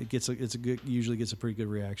usually gets a pretty good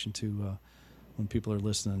reaction to when people are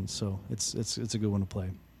listening. So it's a good one to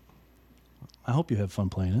play. I hope you have fun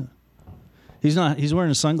playing it. He's wearing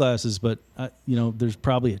his sunglasses, but there's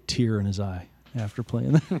probably a tear in his eye after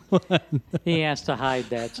playing that one. He has to hide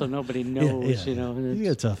that so nobody knows, You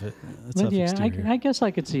gotta tough it. But yeah, I guess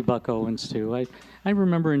I could see Buck Owens too. I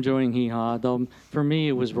remember enjoying Hee Haw, though for me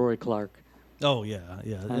it was Roy Clark. Oh yeah.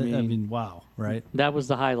 I mean, wow, right? That was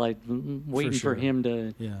the highlight, waiting for him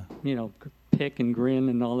to, pick and grin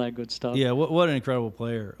and all that good stuff. Yeah, what an incredible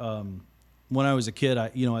player. When I was a kid,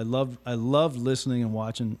 I loved listening and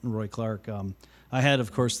watching Roy Clark. I had,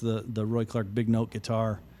 of course, the Roy Clark Big Note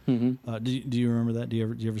guitar. Do you remember that? Do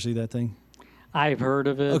you ever see that thing? I've heard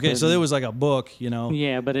of it. Okay, so there was like a book,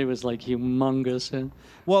 Yeah, but it was like humongous.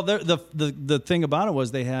 Well, the thing about it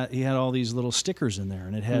was he had all these little stickers in there,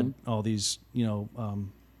 and it had all these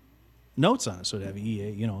notes on it. So it'd have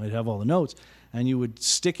EA, it'd have all the notes, and you would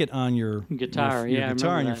stick it on your guitar, your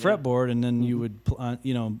guitar on your fretboard, and then you would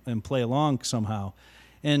and play along somehow.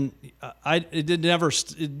 And it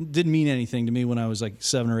didn't mean anything to me when I was like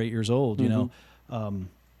 7 or 8 years old,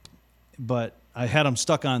 but I had them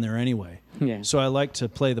stuck on there anyway. Yeah. So I like to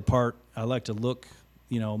play the part. I like to look.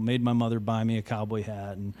 Made my mother buy me a cowboy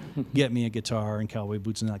hat and get me a guitar and cowboy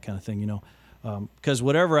boots and that kind of thing. Because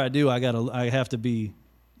whatever I do, I have to be,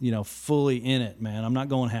 fully in it, man. I'm not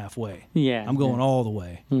going halfway. Yeah. I'm going all the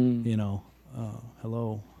way.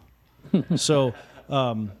 Hello. So,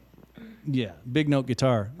 yeah, Big Note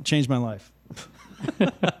guitar changed my life.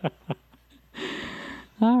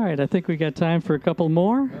 All right, I think we got time for a couple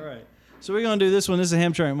more. All right. So we're going to do this one. This is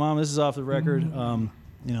Hamtramck Mom. This is off the record.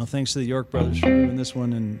 Thanks to the York Brothers for doing this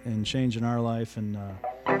one and changing our life. And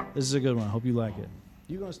this is a good one. I hope you like it.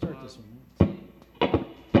 You're going to start this one.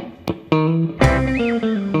 Talking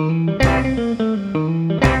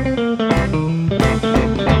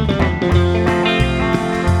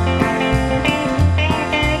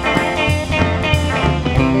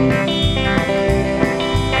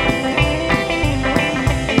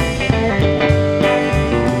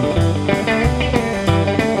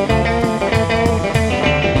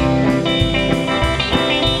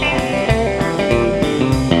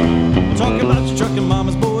about your trucking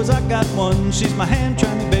mama's boys, I got one. She's my hand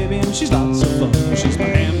trammy baby, and she's lots of fun. She's my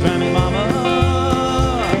hand trammy mama.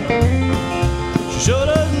 She sure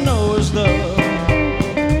doesn't know her stuff.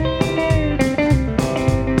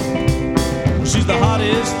 She's the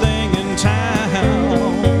hottest thing in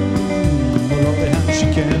town. But Lordy, how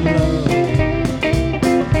she can love.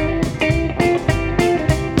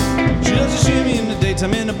 She does a shimmy in the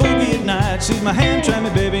daytime and a boogie at night. She's my hand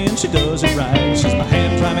trammy baby, and she does it right. She's my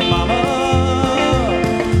hand trammy mama.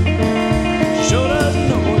 She sure doesn't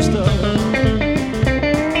know her stuff.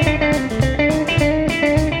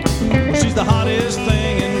 Well, she's the hottest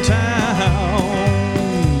thing in town.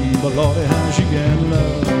 But Lordy, how she can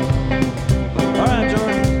love. All right,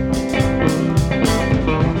 Jordan.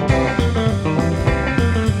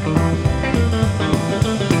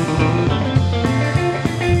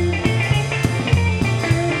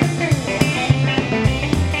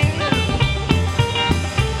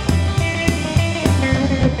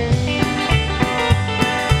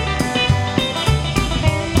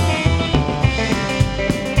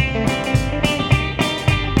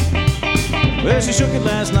 Well, she shook it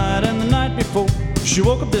last night and the night before. She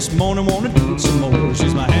woke up this morning, wanna do it some more.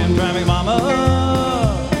 She's my hand trammy mama.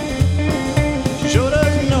 She sure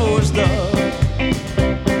doesn't know her stuff.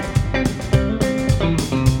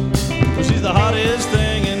 Well, she's the hottest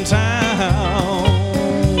thing in town.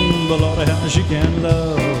 But Lordy, how she can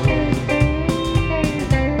love.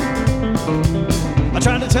 I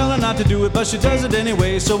tried to tell her not to do it, but she does it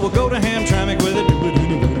anyway. So we'll go to Hamtramck with it. Do it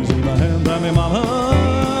anyway. She's my hand trammy mama.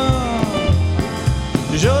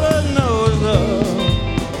 She sure doesn't know his love.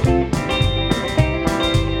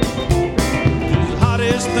 She's the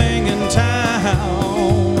hottest thing in town.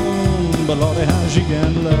 But Lordy, how she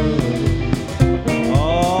can love.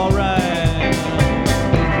 All right.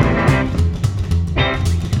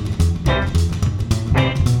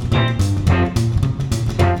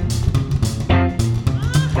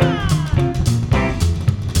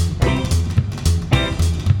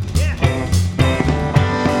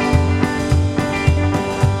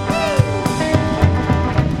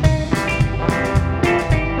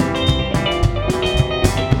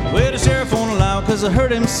 Cause I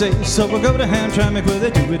heard him say, so we'll go to Hamtramck where they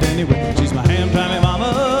do it anyway. She's my Hamtramck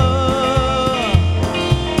mama.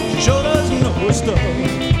 She sure doesn't know her stuff.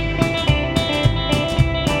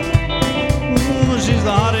 She's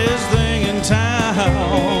the hottest thing in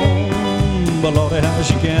town. But Lordy, how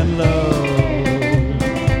she can love.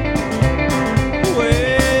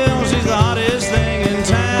 Well, she's the hottest thing in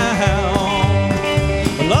town.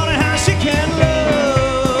 But Lordy, how she can love.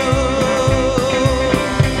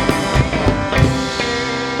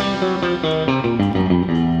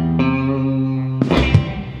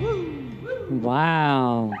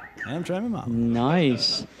 Wow. I'm trying my mom.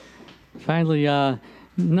 Nice. Finally,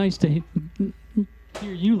 nice to hear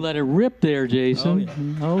you let it rip there,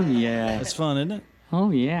 Jason. Oh, yeah. That's fun, isn't it?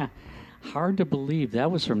 Oh, yeah. Hard to believe.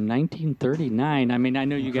 That was from 1939. I mean, I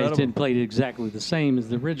know you guys Incredible. didn't play it exactly the same as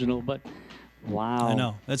the original, but wow. I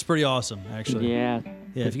know. That's pretty awesome, actually. Yeah.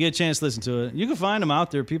 Yeah, if you get a chance to listen to it, you can find them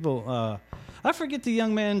out there. People, I forget the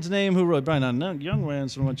young man's name who wrote, probably not young man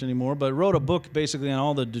so much anymore, but wrote a book basically on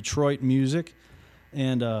all the Detroit music,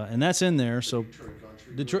 and that's in there. So,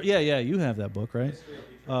 Detroit, yeah, you have that book, right?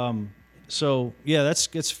 So yeah, it's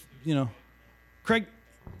Craig.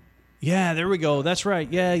 Yeah, there we go. That's right.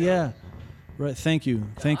 Yeah. Right. Thank you.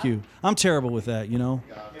 I'm terrible with that,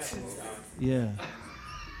 Yeah.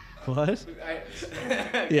 What?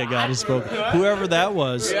 Yeah, God has spoken. Whoever that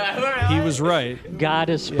was, he was right. God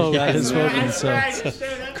has spoken. God has spoken. So,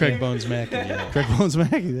 Craig Bones Mackey. Craig Bones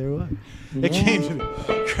Mackey. There was. It came to me.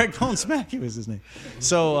 Craig Bones Mackey was his name.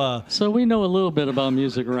 So we know a little bit about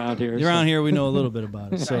music around here. Around here, we know a little bit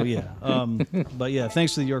about it. So yeah. But yeah,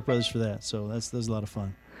 thanks to the York Brothers for that. So that's a lot of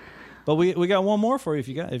fun. But we got one more for you if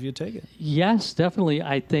you take it. Yes, definitely.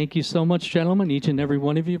 I thank you so much, gentlemen, each and every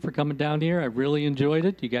one of you, for coming down here. I really enjoyed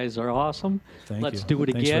it. You guys are awesome. Let's do it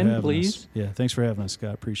Thanks for again, having please. us. Yeah, thanks for having us,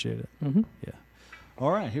 Scott. Appreciate it. Mhm. Yeah. All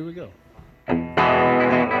right, here we go. I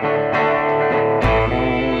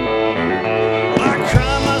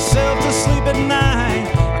cry myself to sleep at night.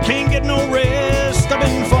 I can't get no rest. I've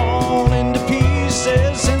been falling to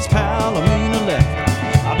pieces since Palomino left.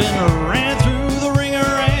 I've been ran through the ringer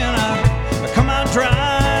and I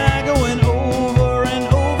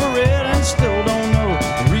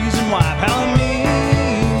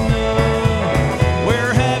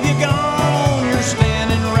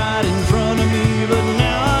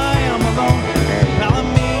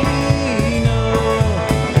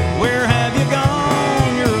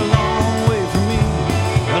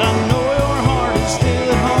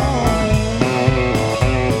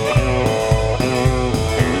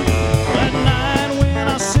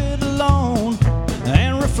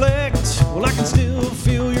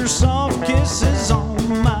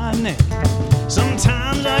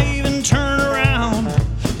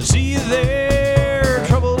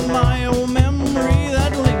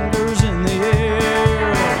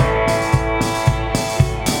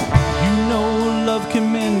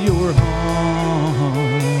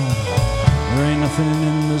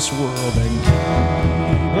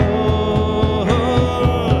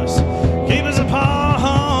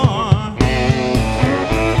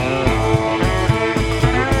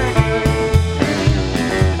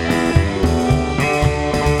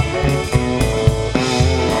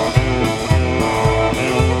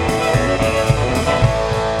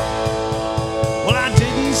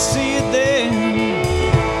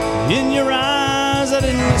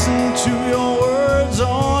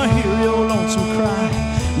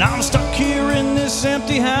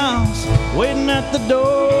empty house, waiting at the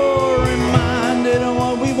door, reminded of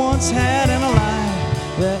what we once had in a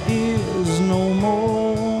life that is no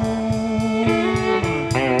more.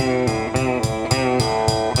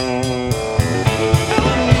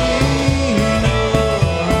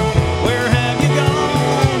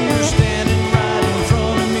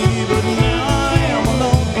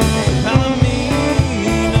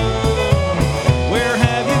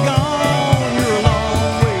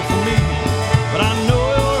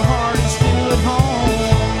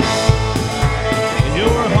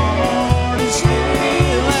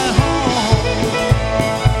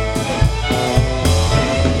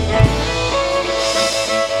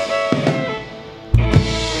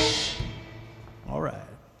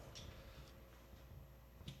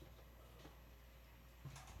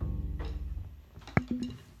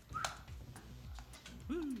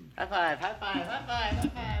 High five, high five, high five, high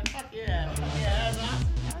five. Fuck yeah, that was awesome.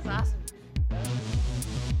 That was awesome.